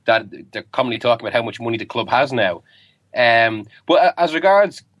also that they're commonly talking about how much money the club has now. But as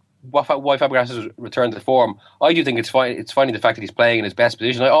regards why Fabregas has returned to form, I do think it's funny the fact that he's playing in his best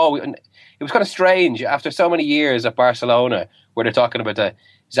position. It was kind of strange after so many years at Barcelona, where they're talking about the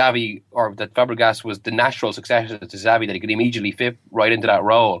Xavi, or that Fabregas was the natural successor to Xavi, that he could immediately fit right into that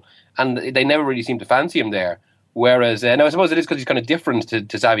role. And they never really seemed to fancy him there. Whereas, now I suppose it is because he's kind of different to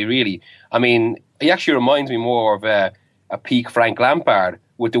Xavi, really. I mean, he actually reminds me more of a peak Frank Lampard,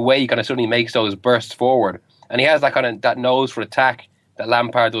 with the way he kind of suddenly makes those bursts forward. And he has that kind of that nose for attack that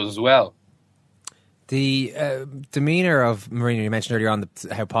Lampard does as well. The demeanour of Mourinho, you mentioned earlier on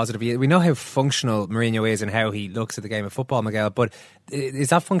how positive he is. We know how functional Mourinho is and how he looks at the game of football, Miguel, but is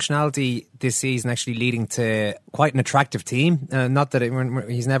that functionality this season actually leading to quite an attractive team? Not that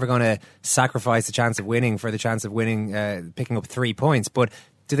he's never going to sacrifice the chance of winning for the chance of winning, picking up 3 points, but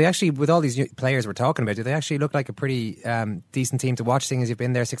do they actually, with all these players we're talking about, do they actually look like a pretty decent team to watch, seeing as you've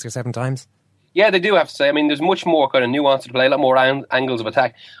been there 6 or 7 times? Yeah, they do, have to say. I mean, there's much more kind of nuance to the play, a lot more angles of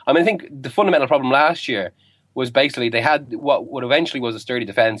attack. I mean, I think the fundamental problem last year was basically they had what eventually was a sturdy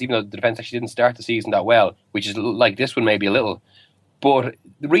defence, even though the defence actually didn't start the season that well, which is like this one maybe a little. But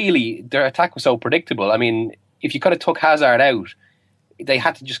really, their attack was so predictable. I mean, if you kind of took Hazard out, they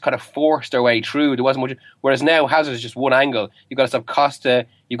had to just kind of force their way through. There wasn't much. Whereas now, Hazard is just one angle. You've got to stop Costa.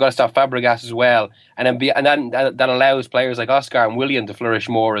 You've got to stop Fabregas as well, and then that allows players like Oscar and Willian to flourish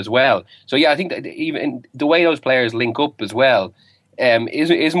more as well. So yeah, I think that even the way those players link up as well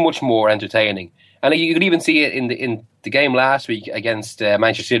is much more entertaining. And you could even see it in the game last week against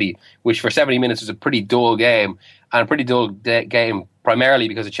Manchester City, which for 70 minutes was a pretty dull game, and a pretty dull game primarily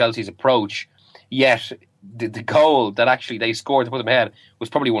because of Chelsea's approach. Yet the goal that actually they scored to put them ahead was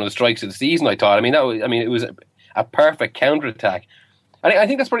probably one of the strikes of the season, I thought. It was a perfect counter-attack. And I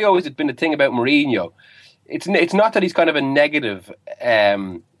think that's probably always been the thing about Mourinho. It's not that he's kind of a negative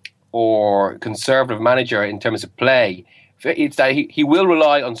or conservative manager in terms of play. It's that he will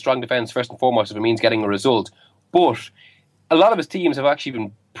rely on strong defence first and foremost if it means getting a result. But a lot of his teams have actually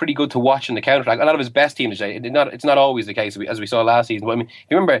been pretty good to watch in the counter-attack. A lot of his best teams, it's not always the case, as we saw last season. But I mean,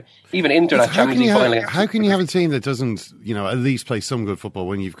 you remember, even Inter, that Champions League final. How can you have a team that doesn't, at least play some good football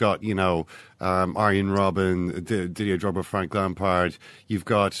when you've got, Arjen Robben, Didier Drogba, Frank Lampard, you've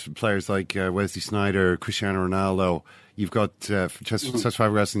got players like Wesley Sneijder, Cristiano Ronaldo, you've got Cesc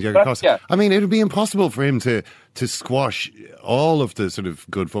Fabregas and Diego Costa. Yeah. I mean, it would be impossible for him to squash all of the sort of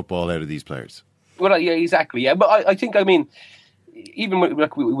good football out of these players. Well, yeah, exactly. Yeah, but I think, even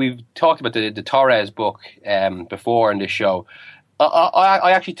we've talked about the Torres book before in this show.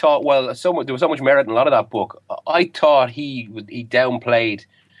 I actually thought, there was so much merit in a lot of that book. I thought he downplayed.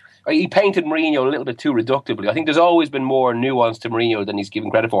 He painted Mourinho a little bit too reductively. I think there's always been more nuance to Mourinho than he's given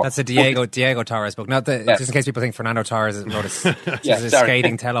credit for. That's the Diego Torres book. Not just in case people think Fernando Torres wrote a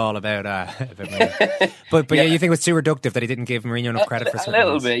scathing tell-all about Mourinho. But yeah, you think it was too reductive that he didn't give Mourinho enough credit for certain a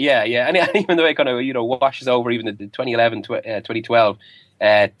little bit, yeah. And even though it kind of washes over even the 2011, 2012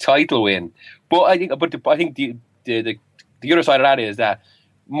 title win. But I think the other side of that is that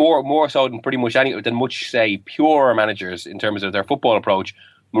more so than pretty much than much say pure managers in terms of their football approach,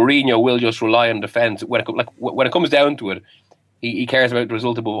 Mourinho will just rely on defence. When it comes down to it, he cares about the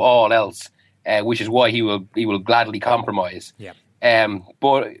result above all else, which is why he will gladly compromise. Yeah.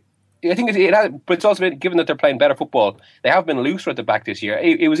 But I think but it's also been, given that they're playing better football, they have been looser at the back this year.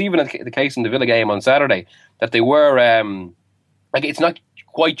 It was even the case in the Villa game on Saturday that they were it's not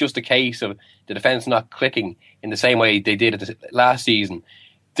quite just a case of the defence not clicking in the same way they did it last season.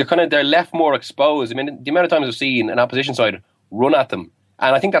 They're left more exposed. I mean, the amount of times I've seen an opposition side run at them.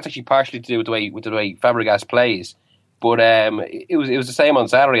 And I think that's actually partially to do with the way Fabregas plays. But it was the same on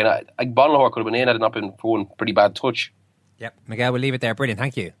Saturday, and Bonalhor could have been in had it not been for one pretty bad touch. Yep, Miguel, we'll leave it there. Brilliant,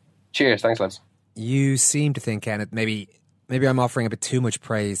 thank you. Cheers, thanks lads. You seem to think, Kenneth, maybe I'm offering a bit too much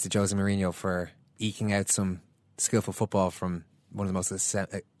praise to Jose Mourinho for eking out some skillful football from one of the most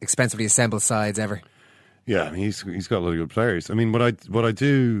expensively assembled sides ever. Yeah, I mean, he's got a lot of good players. I mean, what I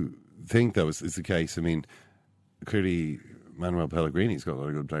do think though is the case. I mean, clearly Manuel Pellegrini's got a lot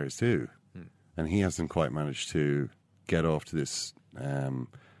of good players too, and he hasn't quite managed to get off to this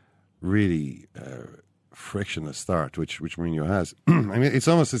really frictionless start, which Mourinho has. I mean, it's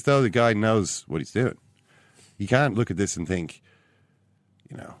almost as though the guy knows what he's doing. He can't look at this and think,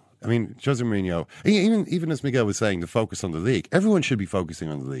 I mean, Jose Mourinho, even as Miguel was saying, the focus on the league. Everyone should be focusing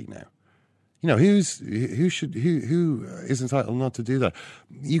on the league now. Who is entitled not to do that?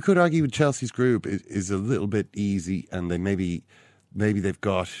 You could argue with Chelsea's group is a little bit easy, and they maybe they've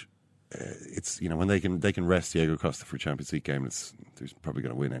got when they can rest Diego Costa for a Champions League game, they're probably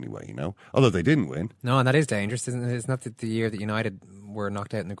going to win anyway. Although they didn't win. No, and that is dangerous, isn't it? It's not that the year that United were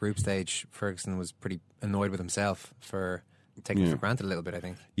knocked out in the group stage, Ferguson was pretty annoyed with himself for taking it for granted a little bit, I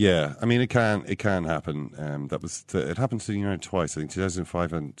think. Yeah, I mean, it can happen. It happened to United twice, I think,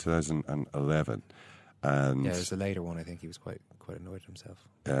 2005 and 2011. And yeah, there's a later one. I think he was quite quite annoyed at himself.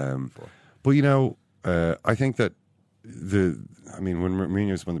 But I think that when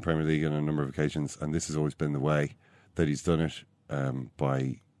Mourinho's won the Premier League on a number of occasions, and this has always been the way that he's done it,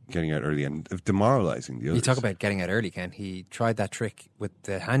 by getting out early and demoralising the others. You talk about getting out early, Ken. He tried that trick with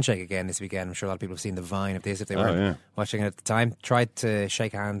the handshake again this weekend. I'm sure a lot of people have seen the vine of this if they were watching it at the time. Tried to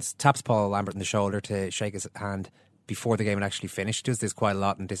shake hands, taps Paul Lambert in the shoulder to shake his hand before the game had actually finished. Does this quite a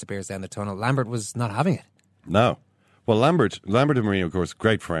lot and disappears down the tunnel. Lambert was not having it. No. Well, Lambert and Mourinho, of course,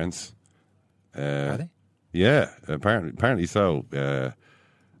 great friends. Are they? Yeah, apparently so.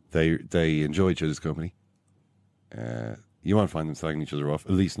 They enjoy each other's company. You won't find them slagging each other off,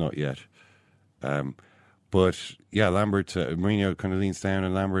 at least not yet. But yeah, Lambert, Mourinho kind of leans down,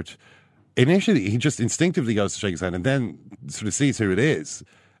 and Lambert initially he just instinctively goes to shake his hand, and then sort of sees who it is,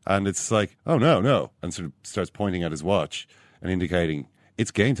 and it's like, oh no, and sort of starts pointing at his watch and indicating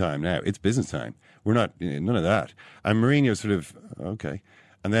it's game time now, it's business time. We're not none of that. And Mourinho sort of okay,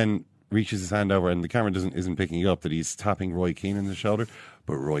 and then reaches his hand over, and the camera isn't picking up that he's tapping Roy Keane in the shoulder,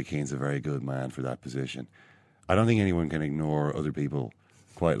 but Roy Keane's a very good man for that position. I don't think anyone can ignore other people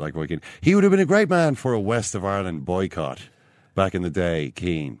quite like Roy Keane. He would have been a great man for a West of Ireland boycott back in the day,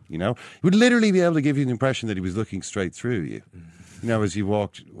 Keane. He would literally be able to give you the impression that he was looking straight through you. As you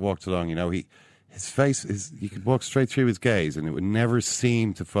walked along, his face you could walk straight through his gaze, and it would never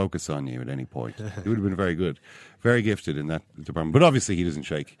seem to focus on you at any point. He would have been very good, very gifted in that department. But obviously, he doesn't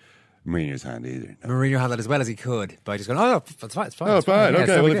shake Mourinho's hand either. No. Mourinho handled it as well as he could by just going, it's fine. Oh, it's fine. Okay,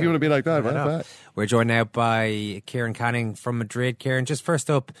 so well, if you want to be like that, fine. We're joined now by Kieran Canning from Madrid. Kieran, just first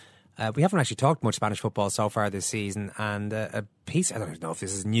up, we haven't actually talked much Spanish football so far this season, and a piece, I don't know if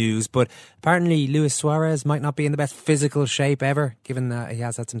this is news, but apparently Luis Suarez might not be in the best physical shape ever, given that he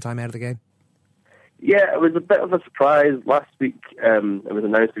has had some time out of the game. Yeah, it was a bit of a surprise. Last week it was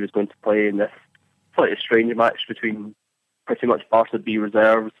announced he was going to play in this slightly strange match between pretty much Barca B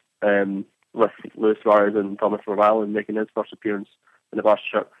reserves, with Luis Suarez and Thomas Raval making his first appearance in the Barca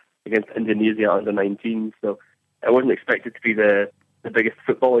shirt against Indonesia under 19. So it wasn't expected to be the biggest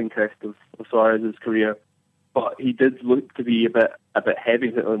footballing test of Suarez's career, but he did look to be a bit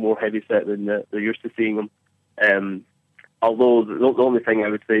heavy, more heavy set than they're used to seeing him. Although the only thing I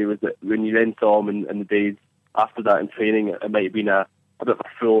would say was that when you then saw him in the days after that in training, it might have been a bit of a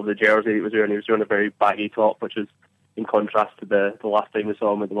fool of the jersey he was wearing. He was wearing a very baggy top, which is in contrast to the last time we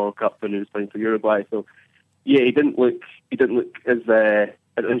saw him at the World Cup when he was playing for Uruguay. So yeah, he didn't look as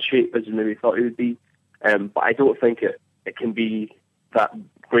in shape as you maybe thought he would be. But I don't think it can be that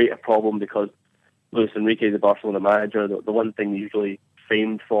great a problem, because Luis Enrique, the Barcelona manager, the one thing he's usually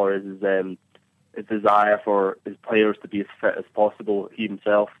famed for is his desire for his players to be as fit as possible. He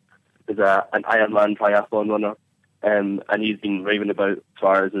himself is an Ironman triathlon runner, and he's been raving about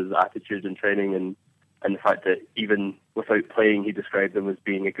Suarez's attitude in training and the fact that even without playing, he described him as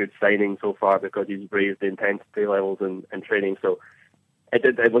being a good signing so far because he's raised the intensity levels in training. So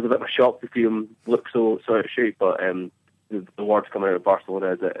it was a bit of a shock to see him look so out of shape, but the words coming out of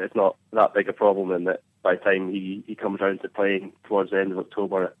Barcelona is that it's not that big a problem, and that by the time he comes around to playing towards the end of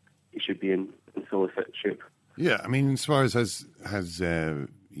October, he should be in fully fit shape. Yeah, I mean, Suarez has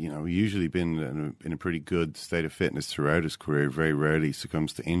usually been in a pretty good state of fitness throughout his career. Very rarely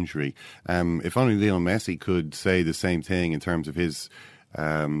succumbs to injury. If only Lionel Messi could say the same thing in terms of his,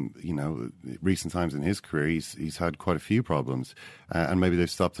 recent times in his career. He's had quite a few problems, and maybe they've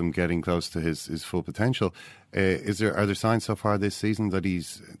stopped him getting close to his full potential. Are there signs so far this season that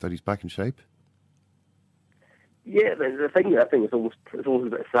he's back in shape? Yeah, the thing I think it's almost a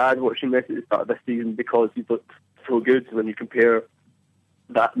bit sad watching Messi at the start of this season, because he's looked so good when you compare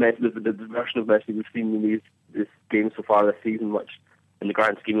that Messi, the version of Messi we've seen in these games so far this season, which in the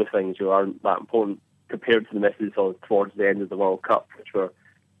grand scheme of things aren't that important compared to the Messi we saw towards the end of the World Cup, which were,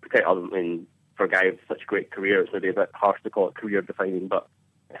 for a guy with such a great career, it's maybe a bit harsh to call it career defining, but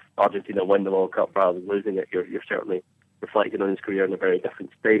if Argentina win the World Cup rather than losing it, you're certainly reflecting on his career in a very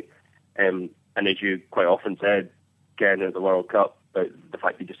different state. And as you quite often said, again at the World Cup, about the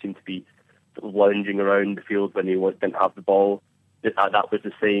fact he just seemed to be sort of lounging around the field when he didn't have the ball. That was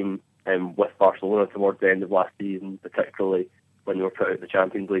the same with Barcelona towards the end of last season, particularly when they were put out of the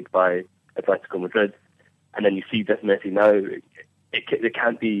Champions League by Atletico Madrid. And then you see this Messi now. It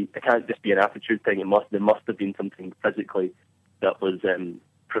can't just be an attitude thing. There must have been something physically that was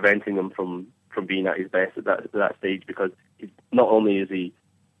preventing him from being at his best at that stage, because not only is he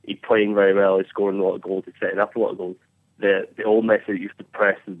playing very well, he's scoring a lot of goals, he's setting up a lot of goals. The old Messi that used to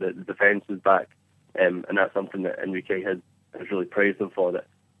press the defence is back, and that's something that Enrique has really praised him for. That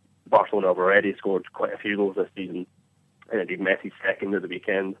Barcelona have already scored quite a few goals this season, and indeed Messi's second at the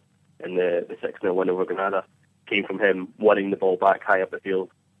weekend in the 6-0 win over Granada. came from him winning the ball back high up the field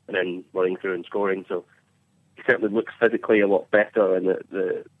and then running through and scoring. So he certainly looks physically a lot better, and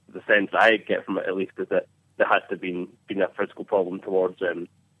the sense I get from it at least is that there has to been a physical problem towards the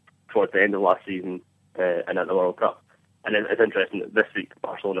end of last season and at the World Cup. And it's interesting that this week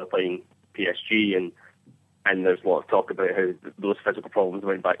Barcelona are playing PSG, and there's a lot of talk about how those physical problems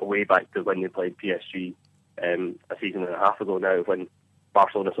went way back to when they played PSG a season and a half ago now, when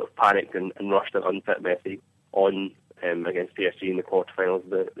Barcelona sort of panicked and rushed an unfit Messi on against PSG in the quarterfinals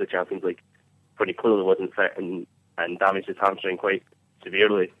of the Champions League, when he clearly wasn't fit and damaged his hamstring quite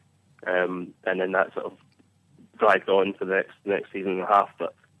severely. And then that sort of dragged on for the next season and a half,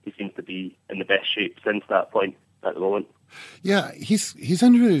 but he seems to be in the best shape since that point at the moment. Yeah, he's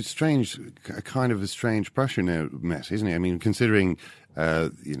under a strange pressure now, Messi, isn't he? I mean, considering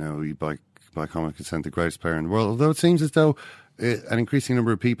by common consent the greatest player in the world, although it seems as though an increasing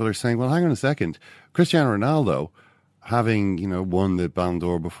number of people are saying, well, hang on a second, Cristiano Ronaldo, having won the Ballon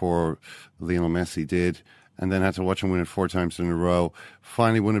d'Or before Lionel Messi did, and then had to watch him win it 4 times in a row,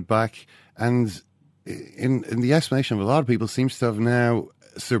 finally won it back, and in the estimation of a lot of people, seems to have now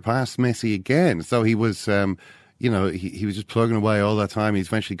surpassed Messi again. So he was, he was just plugging away all that time. He's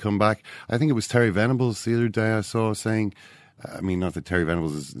eventually come back. I think it was Terry Venables the other day I saw saying, I mean, not that Terry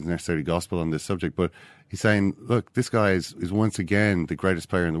Venables is necessarily gospel on this subject, but he's saying, look, this guy is once again the greatest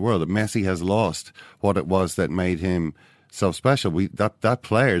player in the world. That Messi has lost what it was that made him so special. That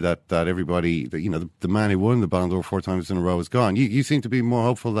player, that everybody, the man who won the Ballon d'Or 4 times in a row is gone. You seem to be more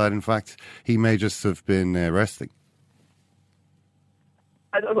hopeful that, in fact, he may just have been resting.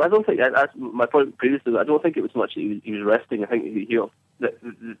 I don't think that's my point previously. I don't think it was much he was resting. I think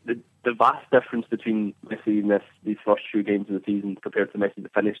the vast difference between Messi in these first 2 games of the season compared to Messi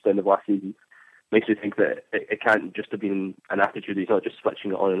that finished end of last season makes me think that it can't just have been an attitude. He's not just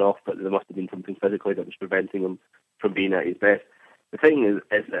switching it on and off, but there must have been something physically that was preventing him from being at his best. The thing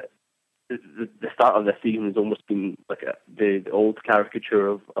is that the start of this season has almost been like the old caricature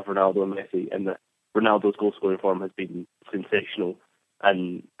of Ronaldo and Messi, and that Ronaldo's goal scoring form has been sensational,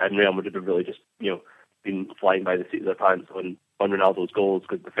 and Real Madrid have really just been flying by the seat of their pants on Ronaldo's goals,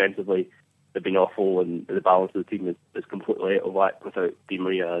 because defensively they've been awful, and the balance of the team is completely out of whack without Di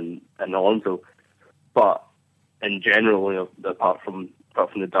Maria and Alonso. But in general, apart from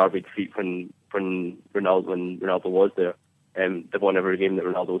the derby defeat when Ronaldo was there, they've won every game that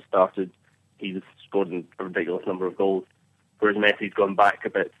Ronaldo started. He's scored a ridiculous number of goals, whereas Messi's gone back a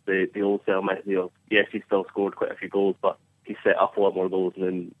bit to the old style Messi of, yes, he still scored quite a few goals, but he set up a lot more goals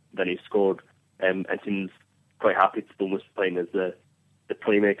than he scored, and seems quite happy to almost playing as the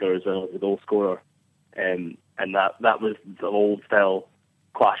playmaker as well as the goal scorer, and that was the old style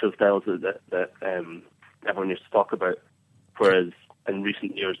clash of styles that everyone used to talk about. Whereas in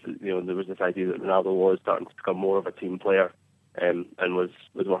recent years, there was this idea that Ronaldo was starting to become more of a team player, and was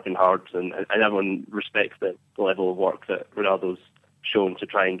working hard, and everyone respects the level of work that Ronaldo's shown to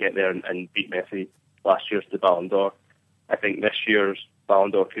try and get there and beat Messi last year to the Ballon d'Or. I think this year's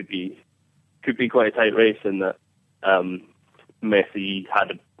Ballon d'Or could be quite a tight race, in that Messi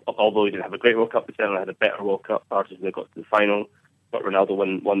although he didn't have a great World Cup, he certainly had a better World Cup. Argentina got to the final, but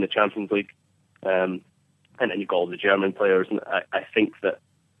Ronaldo won the Champions League, and then you've got all the German players. And I think that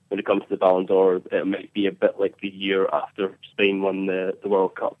when it comes to the Ballon d'Or, it might be a bit like the year after Spain won the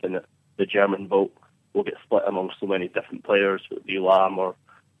World Cup, and the German vote will get split among so many different players, whether it be Lahm or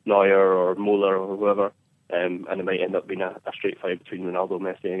Neuer or Müller or whoever. And it might end up being a straight fight between Ronaldo and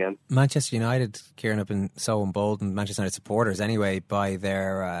Messi again. Manchester United, Kieran, have been so emboldened, Manchester United supporters anyway, by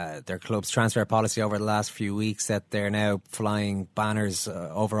their club's transfer policy over the last few weeks, that they're now flying banners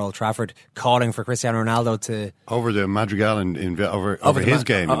over Old Trafford calling for Cristiano Ronaldo to... Over the Madrigal over his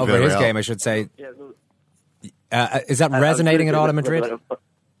game. Over his game, I should say. Is that resonating at all in Madrid?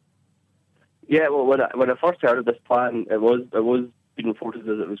 Yeah, well, when I first heard of this plan, it was been reported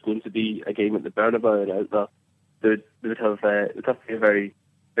that it was going to be a game at the Bernabeu, and they would have to be a very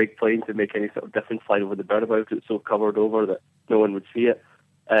big plane to make any sort of difference flying over the Bernabeu, because it's so covered over that no one would see it.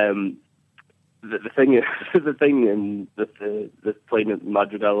 The thing in the plane at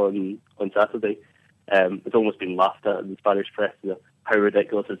Madrigal on Saturday, it's almost been laughed at in the Spanish press. How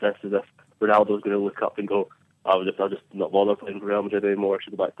ridiculous is this? As if Ronaldo's going to look up and go, I'll just not bother playing for Real Madrid anymore, I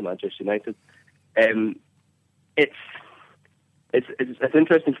should go back to Manchester United. It's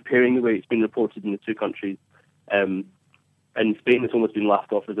interesting comparing the way it's been reported in the two countries. In Spain, it's almost been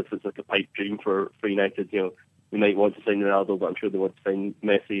laughed off as if it's like a pipe dream for United. We might want to sign Ronaldo, but I'm sure they want to sign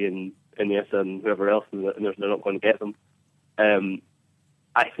Messi and Iniesta and whoever else, and they're not going to get them.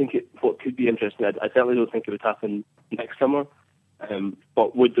 I think what could be interesting, I certainly don't think it would happen next summer,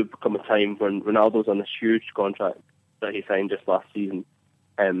 But would there become a time when Ronaldo's on this huge contract that he signed just last season,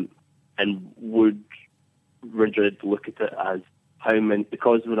 and would Madrid look at it as how many,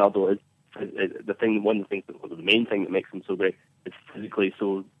 because Ronaldo is one of the main thing that makes him so great is physically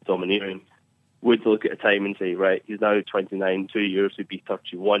so domineering. Would look at a time and say, right, he's now 29, 2 years would be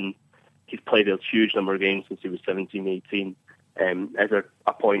 31. He's played a huge number of games since he was 17, 18. Is there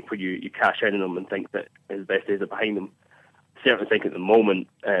a point where you cash in on him and think that his best days are behind him? Certainly think at the moment,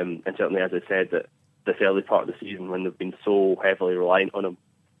 and certainly as I said, that this early part of the season when they've been so heavily reliant on him,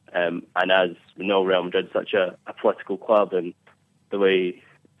 and as we know, Real Madrid is such a political club, and the way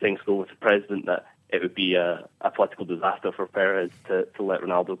things go with the president, that it would be a political disaster for Perez to let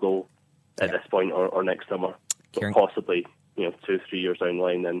Ronaldo go at this point or next summer. But possibly, 2-3 years down the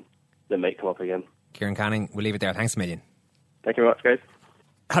line, then they might come up again. Kieran Canning, we'll leave it there. Thanks a million. Thank you very much, guys.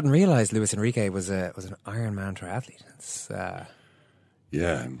 I hadn't realised Luis Enrique was an Ironman triathlete. It's,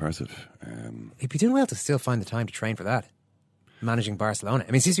 yeah, impressive. He'd be doing well to still find the time to train for that. Managing Barcelona.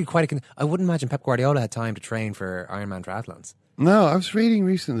 I mean, it seems to be quite I wouldn't imagine Pep Guardiola had time to train for Ironman triathlons. No, I was reading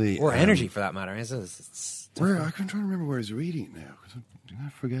recently. Or energy, for that matter. It's where I can try to remember where I was reading now, because I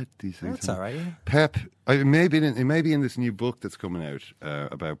forget these things. That's all right, yeah. Pep, it may be in this new book that's coming out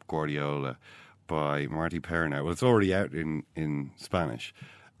about Guardiola by Martí Perna. Well, it's already out in Spanish.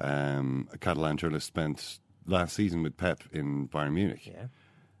 A Catalan journalist spent last season with Pep in Bayern Munich. Yeah.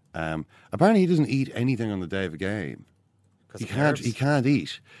 Apparently he doesn't eat anything on the day of a game. He can't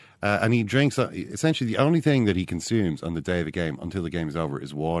eat. And he drinks, essentially the only thing that he consumes on the day of a game until the game is over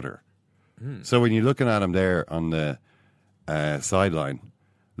is water. So when you're looking at him there on the sideline,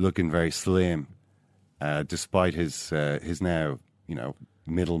 looking very slim, despite his now,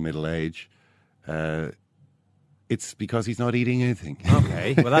 middle age, it's because he's not eating anything.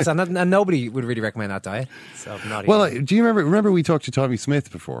 Okay. Well, and nobody would really recommend that diet. So not eating. Do you remember we talked to Tommy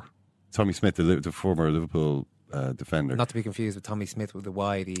Smith before? Tommy Smith, the former Liverpool defender. Not to be confused with Tommy Smith with the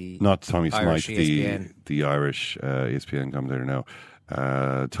Y, not Tommy Irish Smith, ESPN. the Irish ESPN commentator.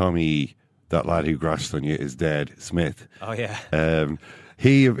 No, Tommy, that lad who grashed on you is dead. Smith. Oh yeah.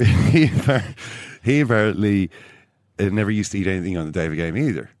 He apparently never used to eat anything on the day of a game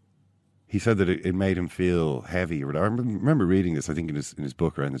either. He said that it made him feel heavy. I remember reading this, I think, in his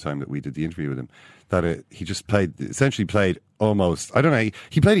book around the time that we did the interview with him, that he just essentially played almost, I don't know,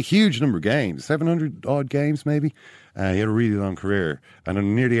 he played a huge number of games, 700 odd games maybe. He had a really long career. And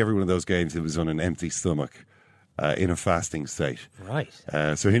on nearly every one of those games, it was on an empty stomach, in a fasting state. Right.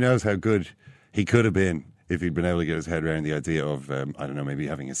 So he knows how good he could have been if he'd been able to get his head around the idea of, I don't know, maybe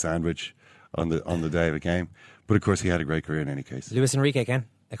having a sandwich on the day of a game. But of course, he had a great career in any case. Luis Enrique again.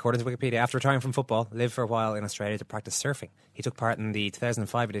 According to Wikipedia, after retiring from football, lived for a while in Australia to practice surfing. He took part in the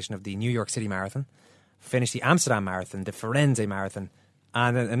 2005 edition of the New York City Marathon, finished the Amsterdam Marathon, the Firenze Marathon,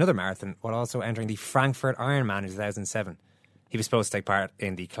 and another marathon, while also entering the Frankfurt Ironman in 2007. He was supposed to take part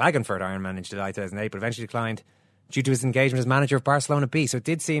in the Klagenfurt Ironman in July 2008, but eventually declined due to his engagement as manager of Barcelona B. So it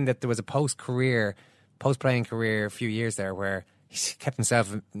did seem that there was a post-playing career, a few years there, where he kept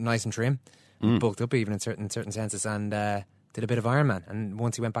himself nice and trim, bulked up even in certain senses, and did a bit of Ironman, and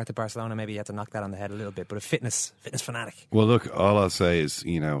once he went back to Barcelona, maybe he had to knock that on the head a little bit. But a fitness fanatic. Well, look, all I'll say is,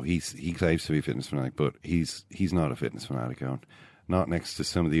 he claims to be a fitness fanatic, but he's not a fitness fanatic, Owen. Not next to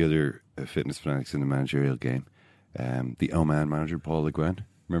some of the other fitness fanatics in the managerial game. The Oman manager, Paul Le Guen.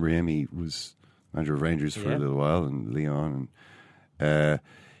 Remember him? He was manager of Rangers for a little while, and Lyon. And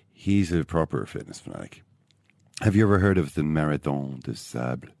he's a proper fitness fanatic. Have you ever heard of the Marathon des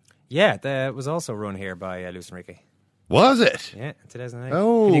Sables? Yeah, that was also run here by Luis Enrique. Was it? Yeah, 2008.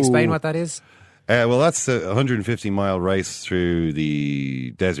 Oh. Can you explain what that is? Well, that's a 150-mile race through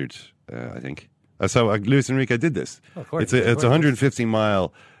the desert, I think. So Luis Enrique did this. Oh, of course. It's a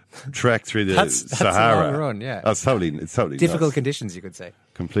 150-mile trek through the Sahara. That's a long run, yeah. It's totally difficult nuts. Conditions, you could say.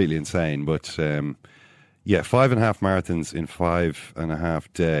 Completely insane. But, 5.5 marathons in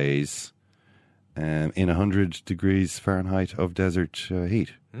 5.5 days in 100 degrees Fahrenheit of desert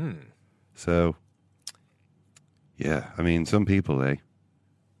heat. So... yeah, I mean, some people,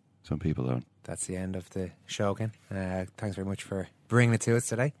 Some people don't. That's the end of the show again. Thanks very much for bringing it to us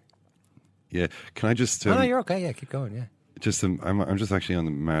today. Yeah, can I just... no, you're okay, yeah, keep going, yeah. I'm just actually on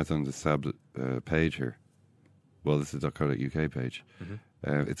the Marathon des Sables page here. Well, this is the .co.uk page.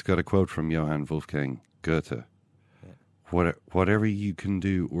 Mm-hmm. It's got a quote from Johann Wolfgang Goethe. Yeah. Whatever you can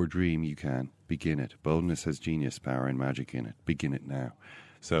do or dream, you can. Begin it. Boldness has genius, power and magic in it. Begin it now.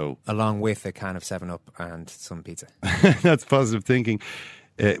 So, along with a can of 7-Up and some pizza. That's positive thinking.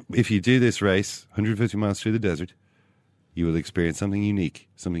 If you do this race, 150 miles through the desert, you will experience something unique,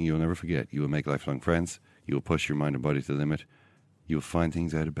 something you will never forget. You will make lifelong friends. You will push your mind and body to the limit. you'll find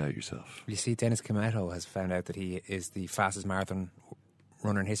things out about yourself. You see, Dennis Kamato has found out that he is the fastest marathon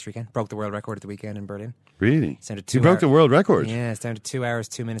runner in history again. Broke the world record at the weekend in Berlin. Really? He broke the world record? Yeah, it's down to 2 hours,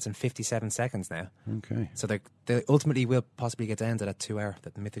 2 minutes and 57 seconds now. Okay. So they ultimately will possibly get down to that 2 hour,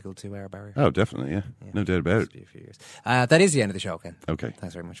 that mythical 2 hour barrier. Oh, definitely, yeah. No doubt about it. Be a few years. That is the end of the show, Ken. Okay.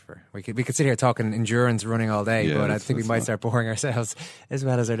 Thanks very much for... We could sit here talking endurance running all day, but I think we might start boring ourselves as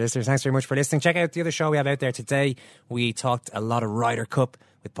well as our listeners. Thanks very much for listening. Check out the other show we have out there today. We talked a lot of Ryder Cup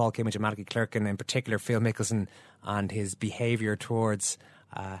with Paul Kimmage and Malachy Clerkin, in particular Phil Mickelson and his behaviour towards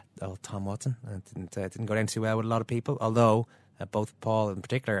Tom Watson. It didn't go down too well with a lot of people, although both Paul in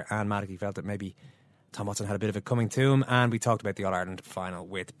particular and Malachy felt that maybe Tom Watson had a bit of it coming to him. And we talked about the All-Ireland final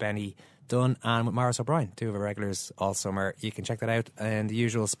with Benny Dunn and with Maurice O'Brien, two of our regulars all summer. You can check that out in the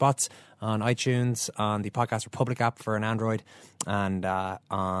usual spots on iTunes, on the Podcast Republic app for an Android, and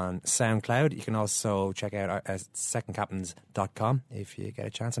on SoundCloud. You can also check out secondcaptains.com if you get a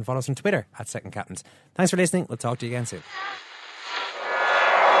chance, and follow us on Twitter at Second Captains. Thanks for listening. We'll talk to you again soon.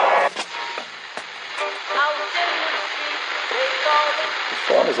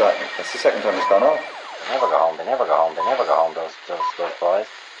 What is that? That's the second time it's gone off. They never go home, those boys.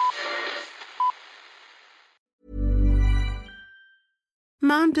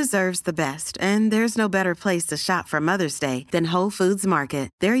 Mom deserves the best, and there's no better place to shop for Mother's Day than Whole Foods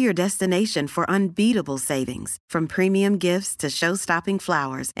Market. They're your destination for unbeatable savings, from premium gifts to show-stopping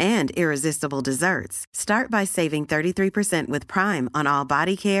flowers and irresistible desserts. Start by saving 33% with Prime on all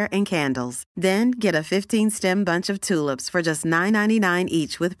body care and candles. Then get a 15-stem bunch of tulips for just $9.99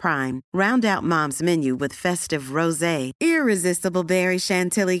 each with Prime. Round out Mom's menu with festive rosé, irresistible berry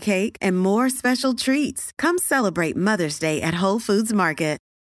chantilly cake, and more special treats. Come celebrate Mother's Day at Whole Foods Market.